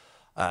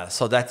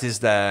 So that is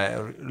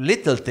the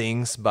little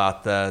things,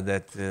 but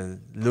I'm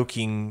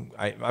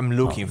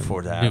looking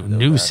for that.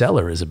 New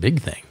cellar is a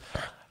big thing.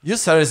 New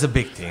cellar is a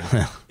big thing.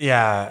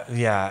 yeah.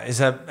 It's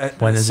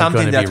when is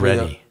something it going to be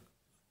ready?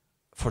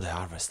 For the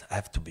harvest, I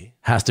have to be.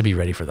 Has to be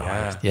ready for the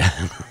harvest. Yeah.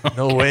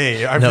 No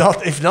way.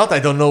 Not. If not, I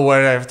don't know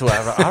where I have to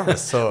have a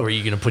harvest. So where are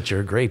you going to put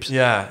your grapes?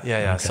 Yeah.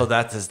 Okay. So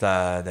that is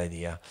the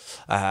idea.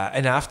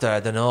 And after, I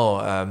don't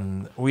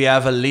know. We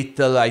have a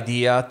little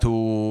idea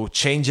to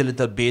change a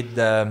little bit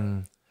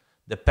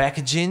the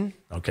packaging.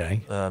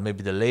 Okay.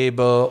 Maybe the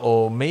label,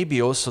 or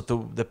maybe also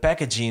to the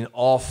packaging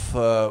of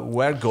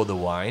where go the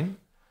wine.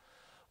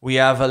 We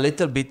have a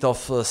little bit of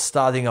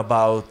studying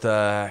about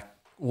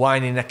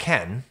wine in a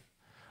can.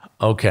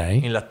 Okay.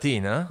 In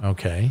Latina.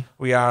 Okay.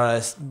 We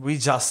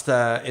just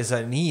is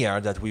an year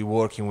that we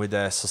working with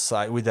a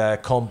society, with a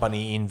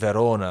company in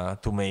Verona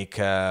to make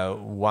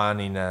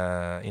wine in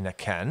a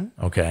can.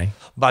 Okay.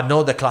 But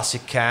not the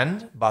classic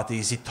can, but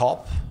easy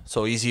top,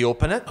 so easy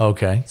open it.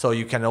 Okay. So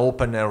you can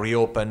open and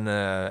reopen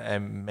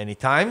many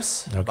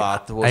times. Okay.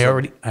 But I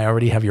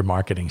already have your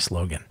marketing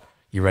slogan.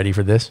 You ready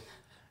for this?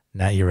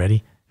 Now you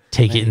ready?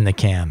 Take it in the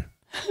can.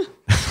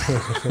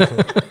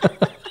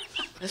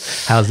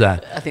 How's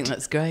that? I think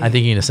that's great. I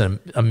think you're going to send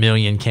a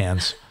million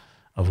cans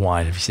of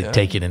wine if you said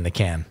take it in the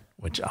can,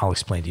 which I'll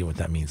explain to you what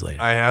that means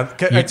later.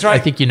 I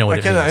think you know what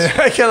it means.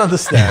 I can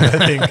understand,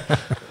 I think.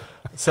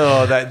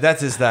 So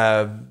that is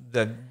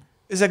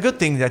it's a good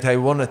thing that I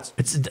wanted.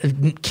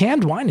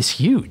 Canned wine is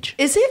huge.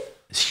 Is it?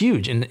 It's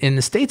huge. In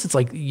the States, it's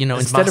like,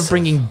 instead of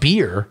bringing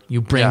beer, you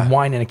bring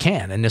wine in a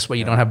can. And this way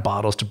you don't have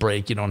bottles to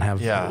break. You don't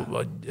have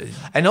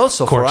and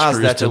also for us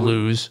that to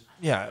lose.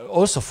 Yeah.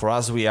 Also for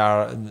us, we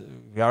are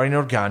in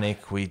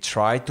organic. We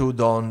try to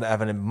don't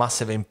have a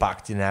massive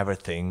impact in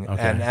everything,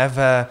 and have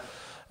a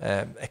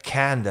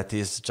can that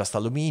is just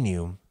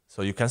aluminium,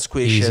 so you can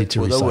squish it,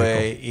 put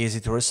away,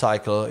 easy to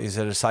recycle,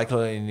 easy to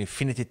recycle in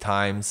infinity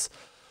times.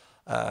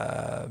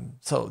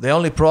 So the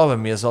only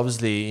problem is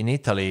obviously in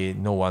Italy,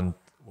 no one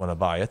want to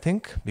buy. I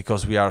think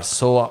because we are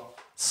so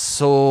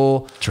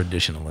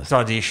traditionalist.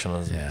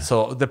 Yeah.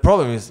 So the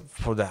problem is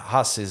for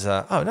us is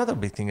another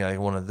big thing I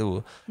want to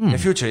do in the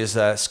future is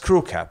a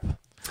screw cap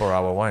for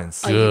our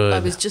wines. I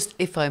was just,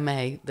 if I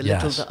may, the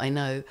little that I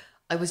know,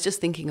 I was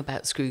just thinking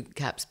about screw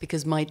caps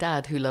because my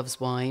dad, who loves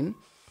wine,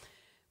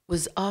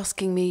 was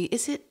asking me,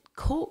 is it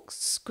cork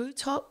screw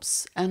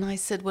tops? And I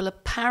said, well,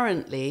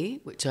 apparently,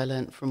 which I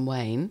learnt from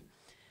Wayne,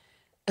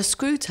 a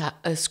screw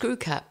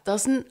cap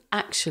doesn't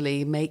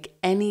actually make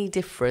any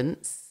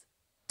difference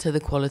to the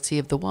quality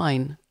of the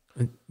wine.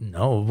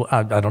 No,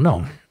 I don't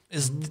know.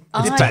 It's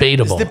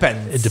debatable. It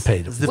depends. It's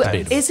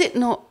debatable. Is it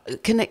not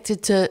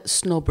connected to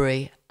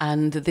snobbery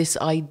and this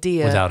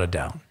idea? Without a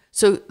doubt.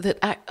 So that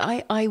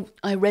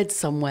I read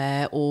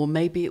somewhere, or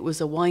maybe it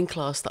was a wine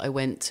class that I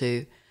went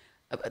to,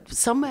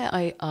 somewhere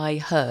I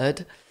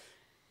heard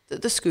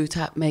that the screw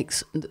cap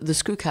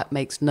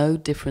makes no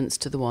difference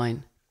to the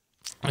wine.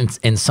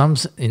 In some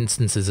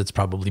instances, it's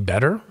probably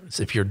better.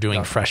 So if you're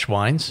doing fresh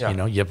wines,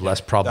 you have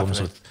less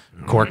problems with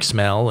cork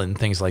smell and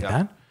things like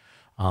that,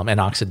 and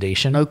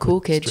oxidation. No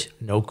corkage.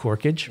 No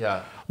corkage.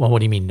 Yeah. Well, what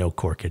do you mean no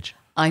corkage?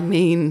 I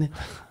mean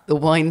the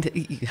wine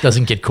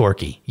doesn't get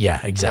corky. Yeah,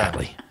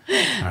 exactly.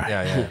 All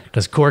right.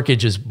 Because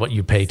corkage is what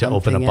you pay to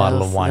open a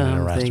bottle of wine in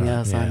a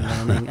restaurant.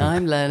 Something else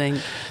I'm learning.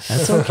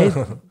 That's okay.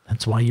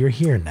 That's why you're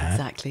here, Nat.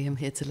 Exactly. I'm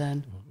here to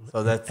learn.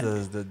 So that's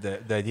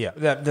the idea.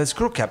 The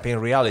screw cap in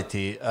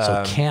reality.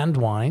 So canned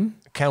wine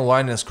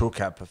and screw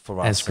cap for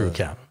us. And screw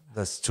cap.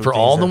 That's two for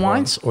all the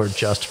wines or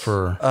just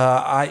for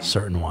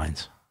certain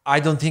wines? I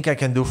don't think I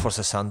can do for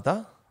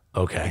 60.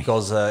 Okay.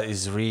 Because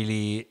it's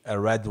really a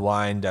red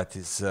wine that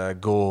is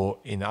go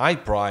in high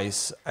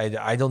price.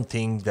 I don't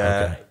think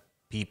that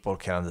people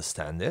can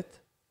understand it.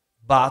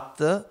 But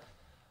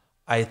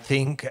I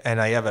think, and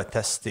I have a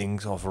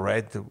testing of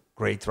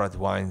great red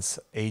wines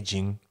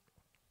aging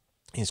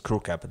in screw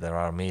cap that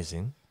are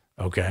amazing.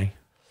 Okay.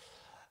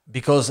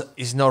 Because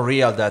it's not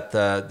real that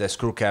the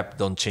screw cap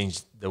don't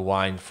change the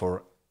wine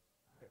for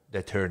the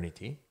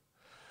eternity.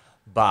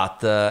 But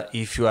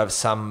if you have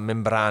some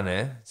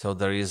membrane, so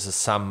there is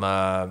some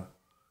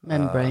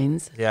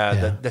membranes.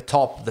 The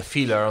top, the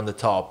filler on the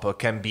top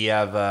can be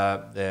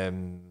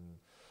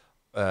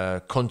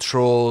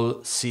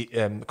control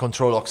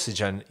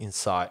oxygen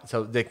inside.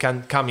 So they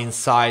can come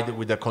inside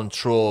with the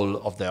control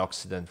of the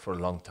oxygen for a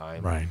long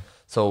time. Right.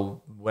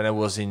 So when I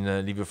was in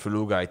Livio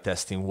Feluga, I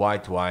testing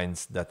white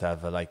wines that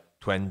have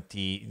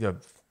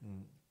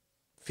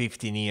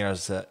 15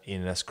 years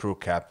in a screw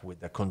cap with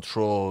the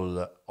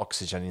control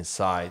oxygen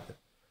inside,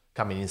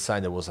 coming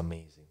inside. That was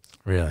amazing.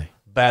 Really?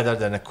 Better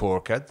than the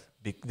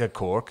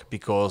cork,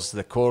 because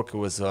the cork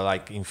was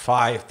in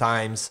 5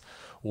 times,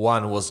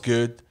 1 was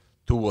good,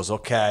 2 was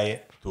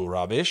okay, 2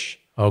 rubbish.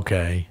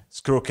 Okay.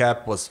 Screw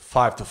cap was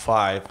 5 to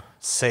 5,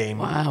 same.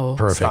 Wow.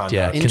 Perfect. Standard.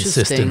 Yeah.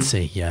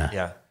 Consistency. Yeah.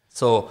 Yeah.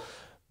 So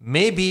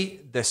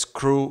Maybe the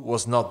screw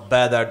was not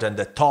better than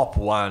the top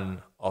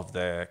one of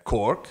the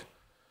cork,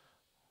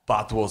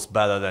 but was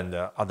better than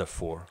the other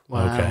 4.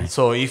 Wow. Okay.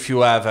 So if you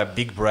have a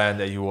big brand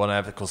and you want to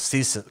have a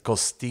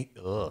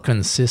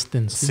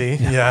Consistency.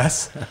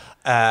 yes,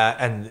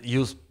 and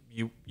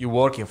you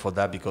working for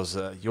that because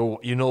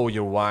you know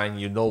your wine,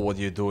 you know what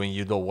you're doing,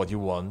 you know what you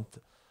want.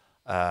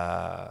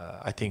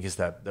 I think is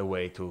that the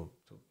way to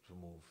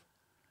move.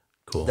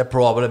 Cool. The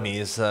problem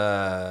is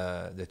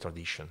the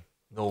tradition.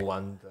 No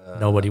one.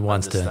 Nobody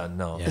wants understand. to.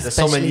 No, Yeah.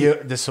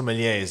 the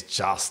sommelier is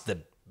just the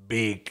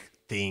big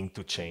thing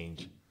to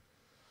change.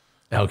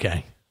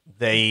 Okay.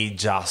 They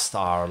just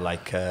are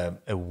like a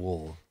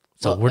wall.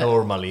 So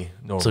normally,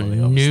 So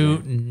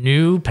obviously.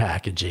 new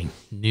packaging,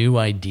 new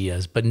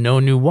ideas, but no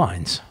new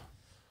wines.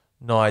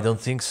 No, I don't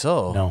think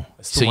so. No.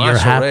 It's So too you're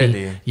much happy.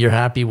 already. You're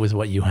happy with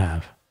what you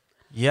have.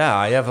 Yeah,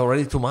 I have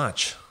already too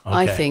much.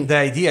 I Okay. think The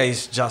idea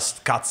is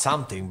just cut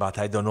something, but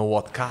I don't know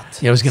what cut.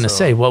 Yeah, I was going to So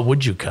say, what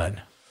would you cut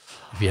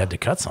if you had to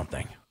cut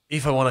something?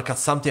 if I want to cut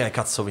something, I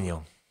cut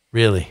Sauvignon.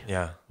 Really?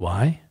 Yeah,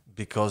 Why?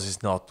 because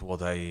it's not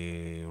what I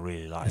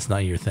really like. It's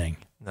not your thing.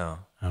 No.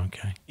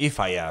 Okay. If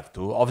I have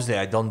to. Obviously,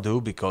 I don't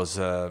do because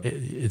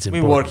It's we're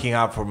important. working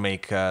hard for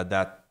make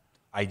that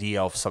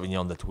idea of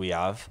Sauvignon that we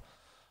have.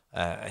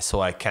 So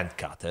I can't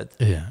cut it.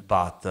 Yeah.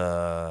 But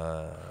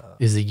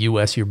Is the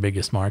U.S. your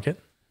biggest market?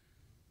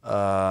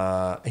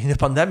 in the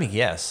pandemic,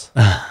 yes.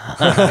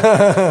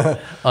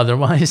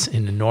 Otherwise,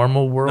 in the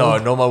normal world? No,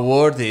 normal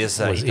word is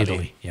Was Italy.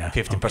 Italy, yeah,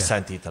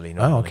 50% Italy. Oh,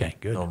 Normally, okay,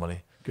 good.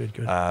 Normally. Good,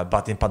 good.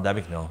 But in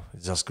pandemic, no.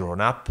 It's just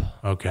grown up.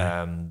 Okay.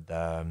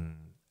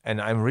 And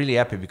I'm really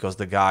happy because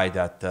the guy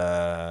that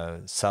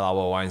sell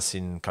our wines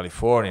in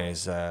California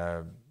is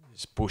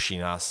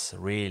pushing us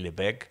really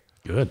big.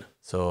 Good.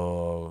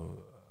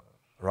 So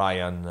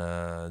Ryan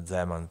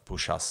Zeman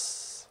push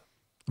us.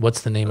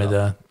 What's the name of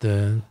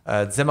the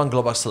Zeman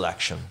Global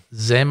Selection.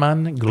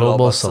 Zeman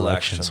Global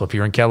Selection? So if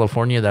you're in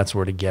California, that's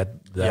where to get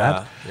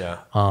that. Yeah.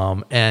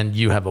 And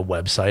you have a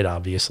website,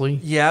 obviously.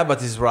 Yeah,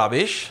 but it's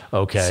rubbish.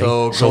 Okay.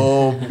 So So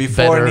go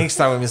before better-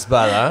 Instagram is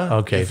better.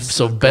 Okay. If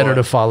So go- better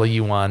to follow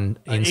you on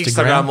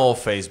Instagram or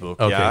Facebook.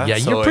 Okay. Yeah,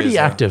 So you're pretty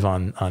it's, active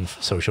on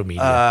social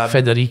media.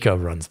 Federica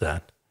runs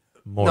that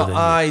more No, than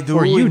I you. do.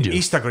 Or you in do.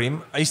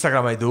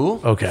 Instagram I do.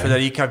 Okay.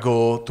 Federica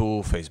go to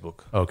Facebook.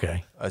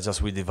 Okay.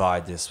 Just we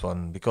divide this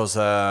one because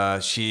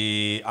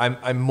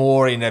I'm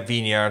more in a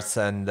vineyards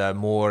and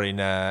more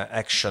in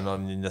action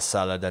in the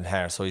cellar than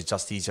her, so it's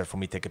just easier for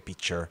me to take a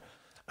picture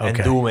and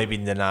Okay. do maybe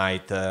in the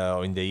night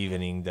or in the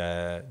evening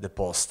the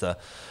post,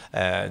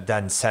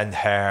 then send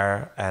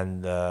her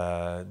and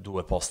do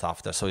a post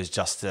after. So it's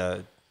just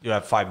you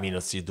have 5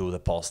 minutes, you do the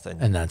post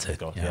And that's it.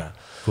 go. Yeah.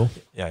 Cool.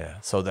 Yeah.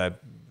 So the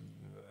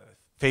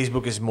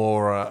Facebook is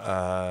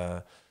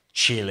more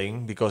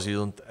chilling because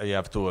you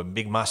have to a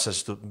big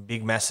message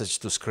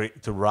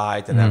to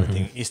write and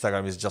everything.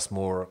 Instagram is just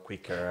more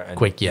quicker and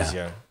Quick, yeah.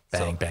 easier.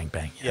 Bang, So, bang,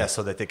 bang. yeah,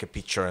 so they take a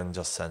picture and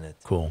just send it.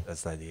 Cool.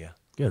 That's the idea.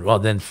 Good. Well,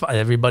 then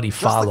everybody a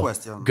follow.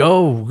 question.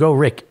 Go,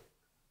 Rick.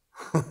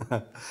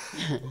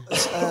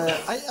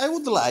 I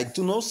would like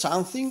to know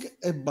something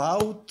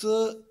about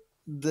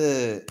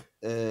the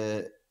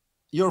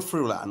your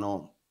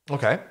Friulano.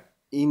 Okay.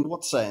 In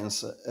what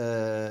sense?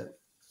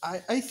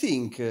 I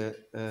think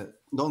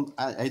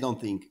I don't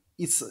think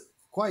it's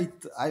quite.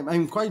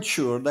 I'm quite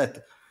sure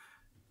that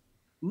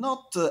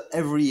not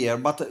every year,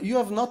 but you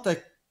have not a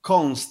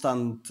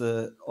constant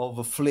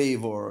of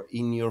flavor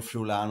in your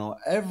Friulano.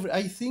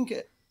 I think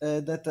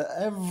that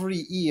every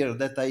year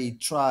that I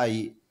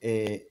try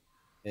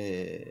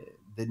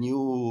the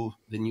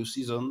new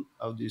season,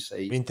 how do you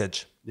say,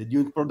 Vintage. the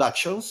new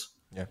productions,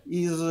 Yeah.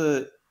 is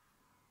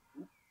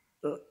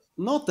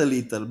not a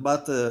little,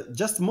 but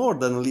just more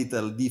than a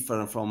little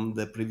different from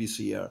the previous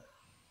year.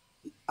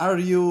 Are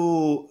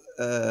you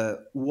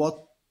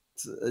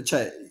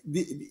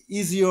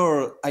is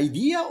your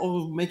idea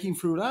of making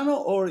Friulano,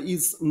 or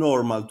is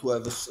normal to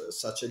have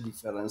such a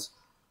difference?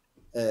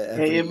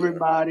 Hey,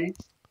 everybody.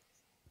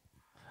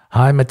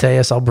 Hi,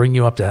 Mateus. I'll bring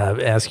you up to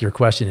ask your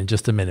question in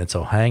just a minute.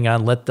 So hang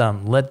on. Let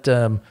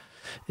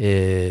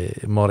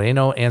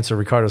Moreno answer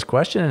Ricardo's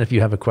question, and if you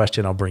have a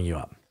question, I'll bring you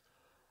up.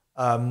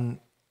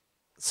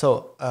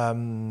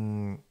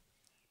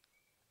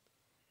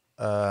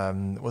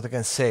 What I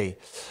can say,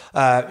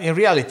 in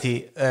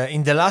reality,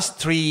 in the last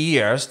 3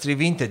 years, 3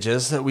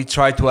 vintages, we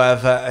try to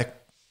have a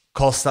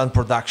constant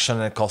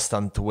production, a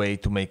constant way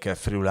to make a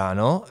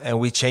Friulano, and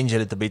we change a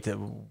little bit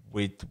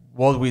with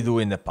what we do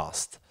in the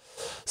past.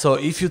 So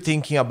if you're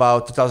thinking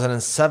about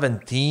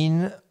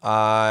 2017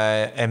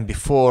 and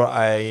before,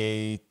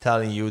 I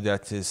telling you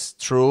that is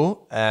true,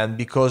 and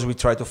because we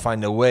try to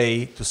find a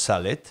way to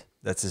sell it,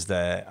 that is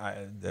the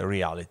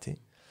reality.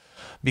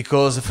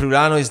 Because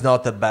Friulano is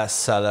not a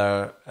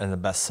bestseller and a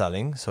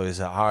best-selling, so it's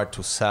hard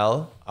to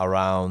sell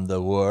around the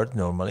world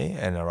normally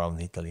and around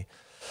Italy.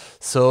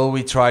 So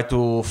we try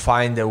to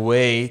find a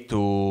way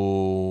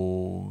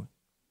to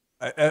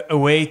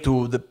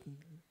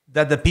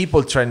that the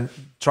people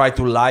try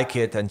to like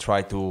it and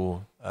try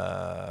to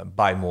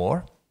buy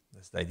more.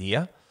 That's the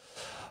idea.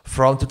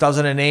 from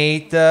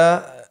 2008,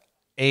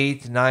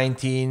 18,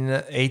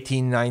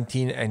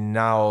 19, and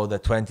now the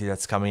 20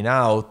 that's coming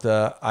out,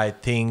 I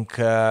think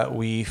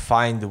we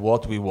find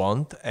what we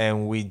want,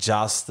 and we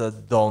just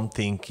don't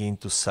think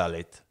to sell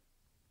it.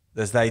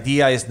 The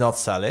idea is not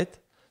sell it.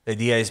 The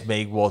idea is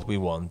make what we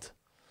want.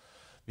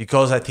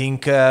 Because I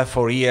think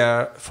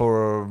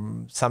for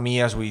some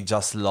years we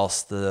just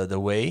lost the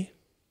way,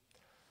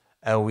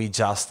 and we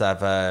just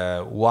have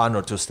 1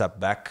 or 2 steps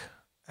back,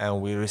 and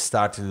we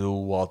restart to do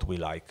what we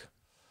like.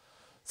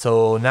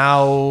 So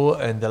now,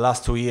 in the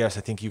last 2 years,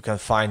 I think you can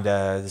find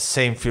the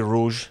same fil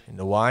rouge in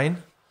the wine.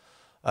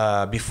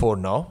 Before,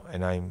 no,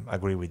 and I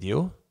agree with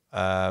you.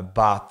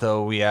 But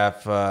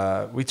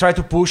we try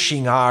to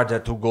pushing harder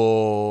to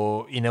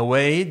go in a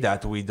way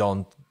that we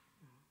don't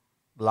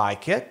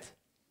like it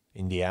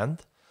in the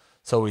end.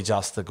 So we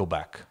just go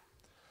back.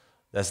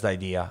 That's the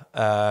idea.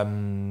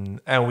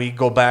 And we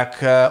go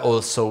back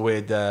also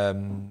with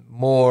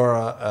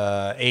more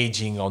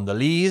aging on the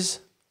lees.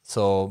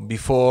 So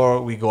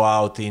before we go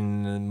out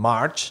in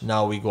March,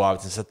 now we go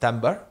out in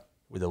September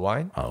with the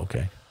wine. Oh,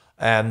 okay.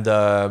 And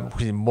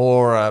with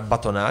more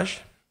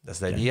batonnage, that's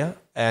the idea.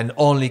 And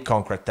only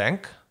concrete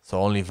tank, so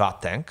only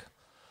vat tank.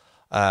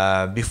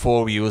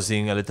 Before we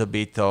using a little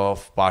bit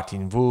of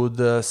parting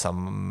wood,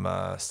 some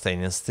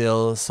stainless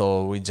steel.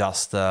 So we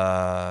just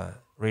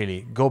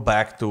really go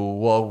back to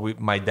what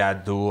my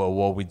dad do or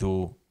what we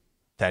do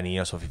 10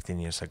 years or 15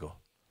 years ago.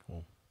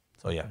 Cool.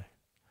 So yeah.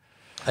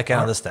 I can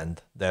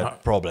understand the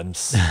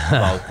problems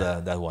about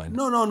that wine.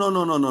 No.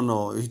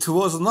 It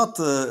was not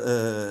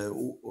a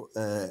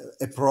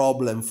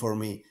problem for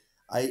me.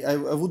 I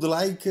would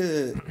like,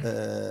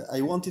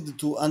 I wanted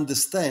to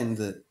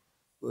understand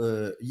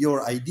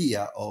your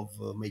idea of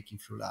making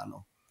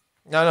Friulano.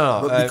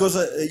 No. Because,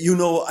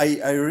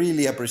 I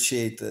really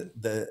appreciate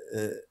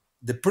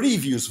the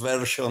previous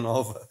version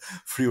of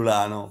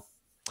Friulano.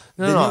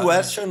 The new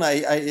version,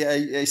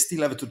 I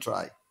still have to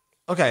try.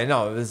 Okay,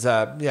 no, it's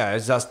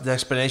just the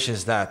explanation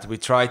is that we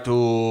try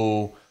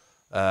to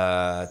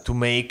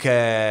make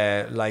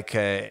like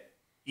a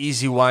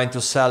easy wine to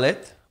sell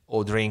it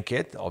or drink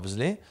it,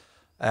 obviously,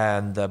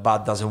 and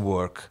but doesn't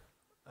work.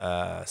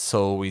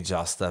 So we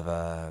just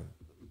have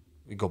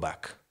we go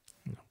back.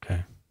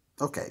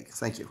 Okay,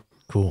 thank you.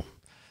 Cool.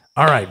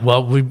 All right.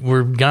 Well,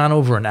 we're gone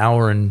over an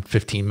hour and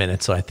 15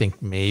 minutes, so I think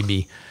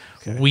maybe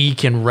we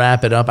can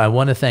wrap it up. I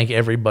want to thank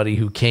everybody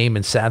who came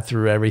and sat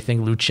through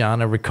everything.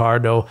 Luciana,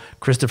 Ricardo,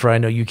 Christopher, I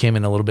know you came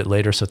in a little bit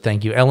later, so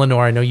thank you.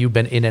 Eleanor, I know you've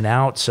been in and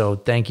out, so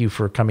thank you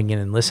for coming in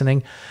and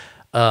listening.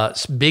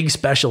 Big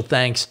special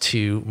thanks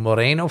to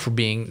Moreno for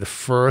being the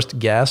first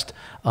guest.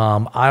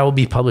 I will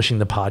be publishing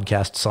the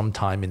podcast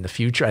sometime in the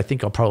future. I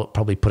think I'll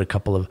probably put a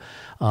couple of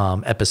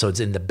episodes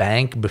in the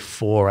bank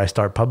before I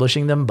start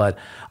publishing them. But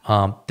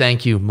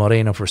thank you,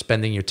 Moreno, for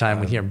spending your time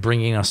with here and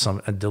bringing us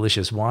some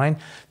delicious wine.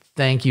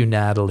 Thank you,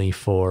 Natalie,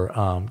 for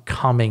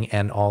coming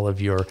and all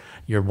of your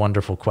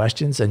wonderful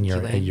questions and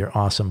your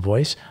awesome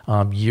voice.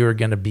 You're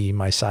going to be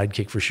my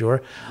sidekick for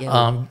sure.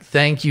 Yeah.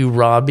 Thank you,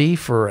 Robbie,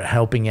 for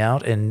helping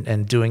out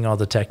and doing all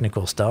the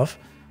technical stuff.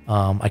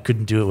 I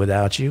couldn't do it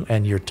without you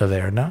and your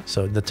Taverna.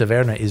 So the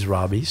Taverna is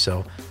Robbie,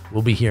 so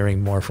we'll be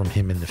hearing more from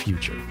him in the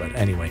future. But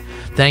anyway,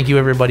 thank you,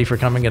 everybody, for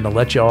coming. And to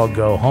let you all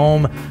go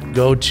home,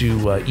 go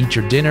to eat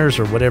your dinners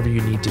or whatever you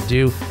need to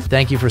do.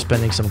 Thank you for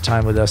spending some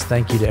time with us.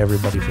 Thank you to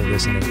everybody for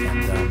listening.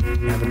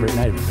 And have a great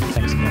night, everybody.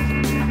 Thanks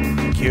again.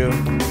 Thank you.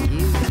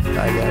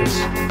 Bye, guys.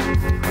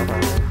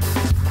 Bye-bye.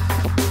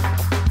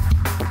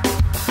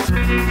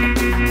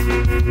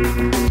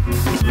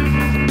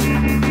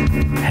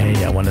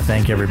 Hey, I want to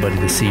thank everybody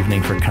this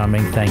evening for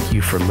coming. Thank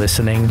you for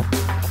listening.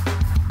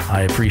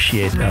 I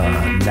appreciate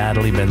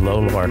Natalie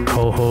Benlolo, our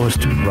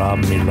co-host, Rob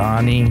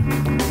Milani,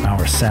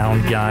 our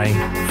sound guy.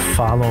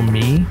 Follow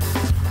me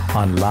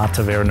on La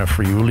Taverna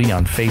Friuli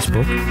on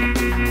Facebook.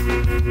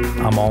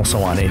 I'm also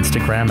on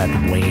Instagram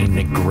at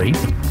Wayne Grape.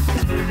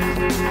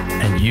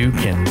 And you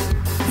can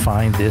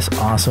find this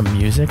awesome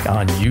music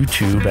on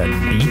YouTube at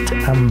Beat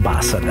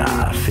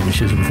Ambassador.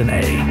 Finishes with an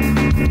A.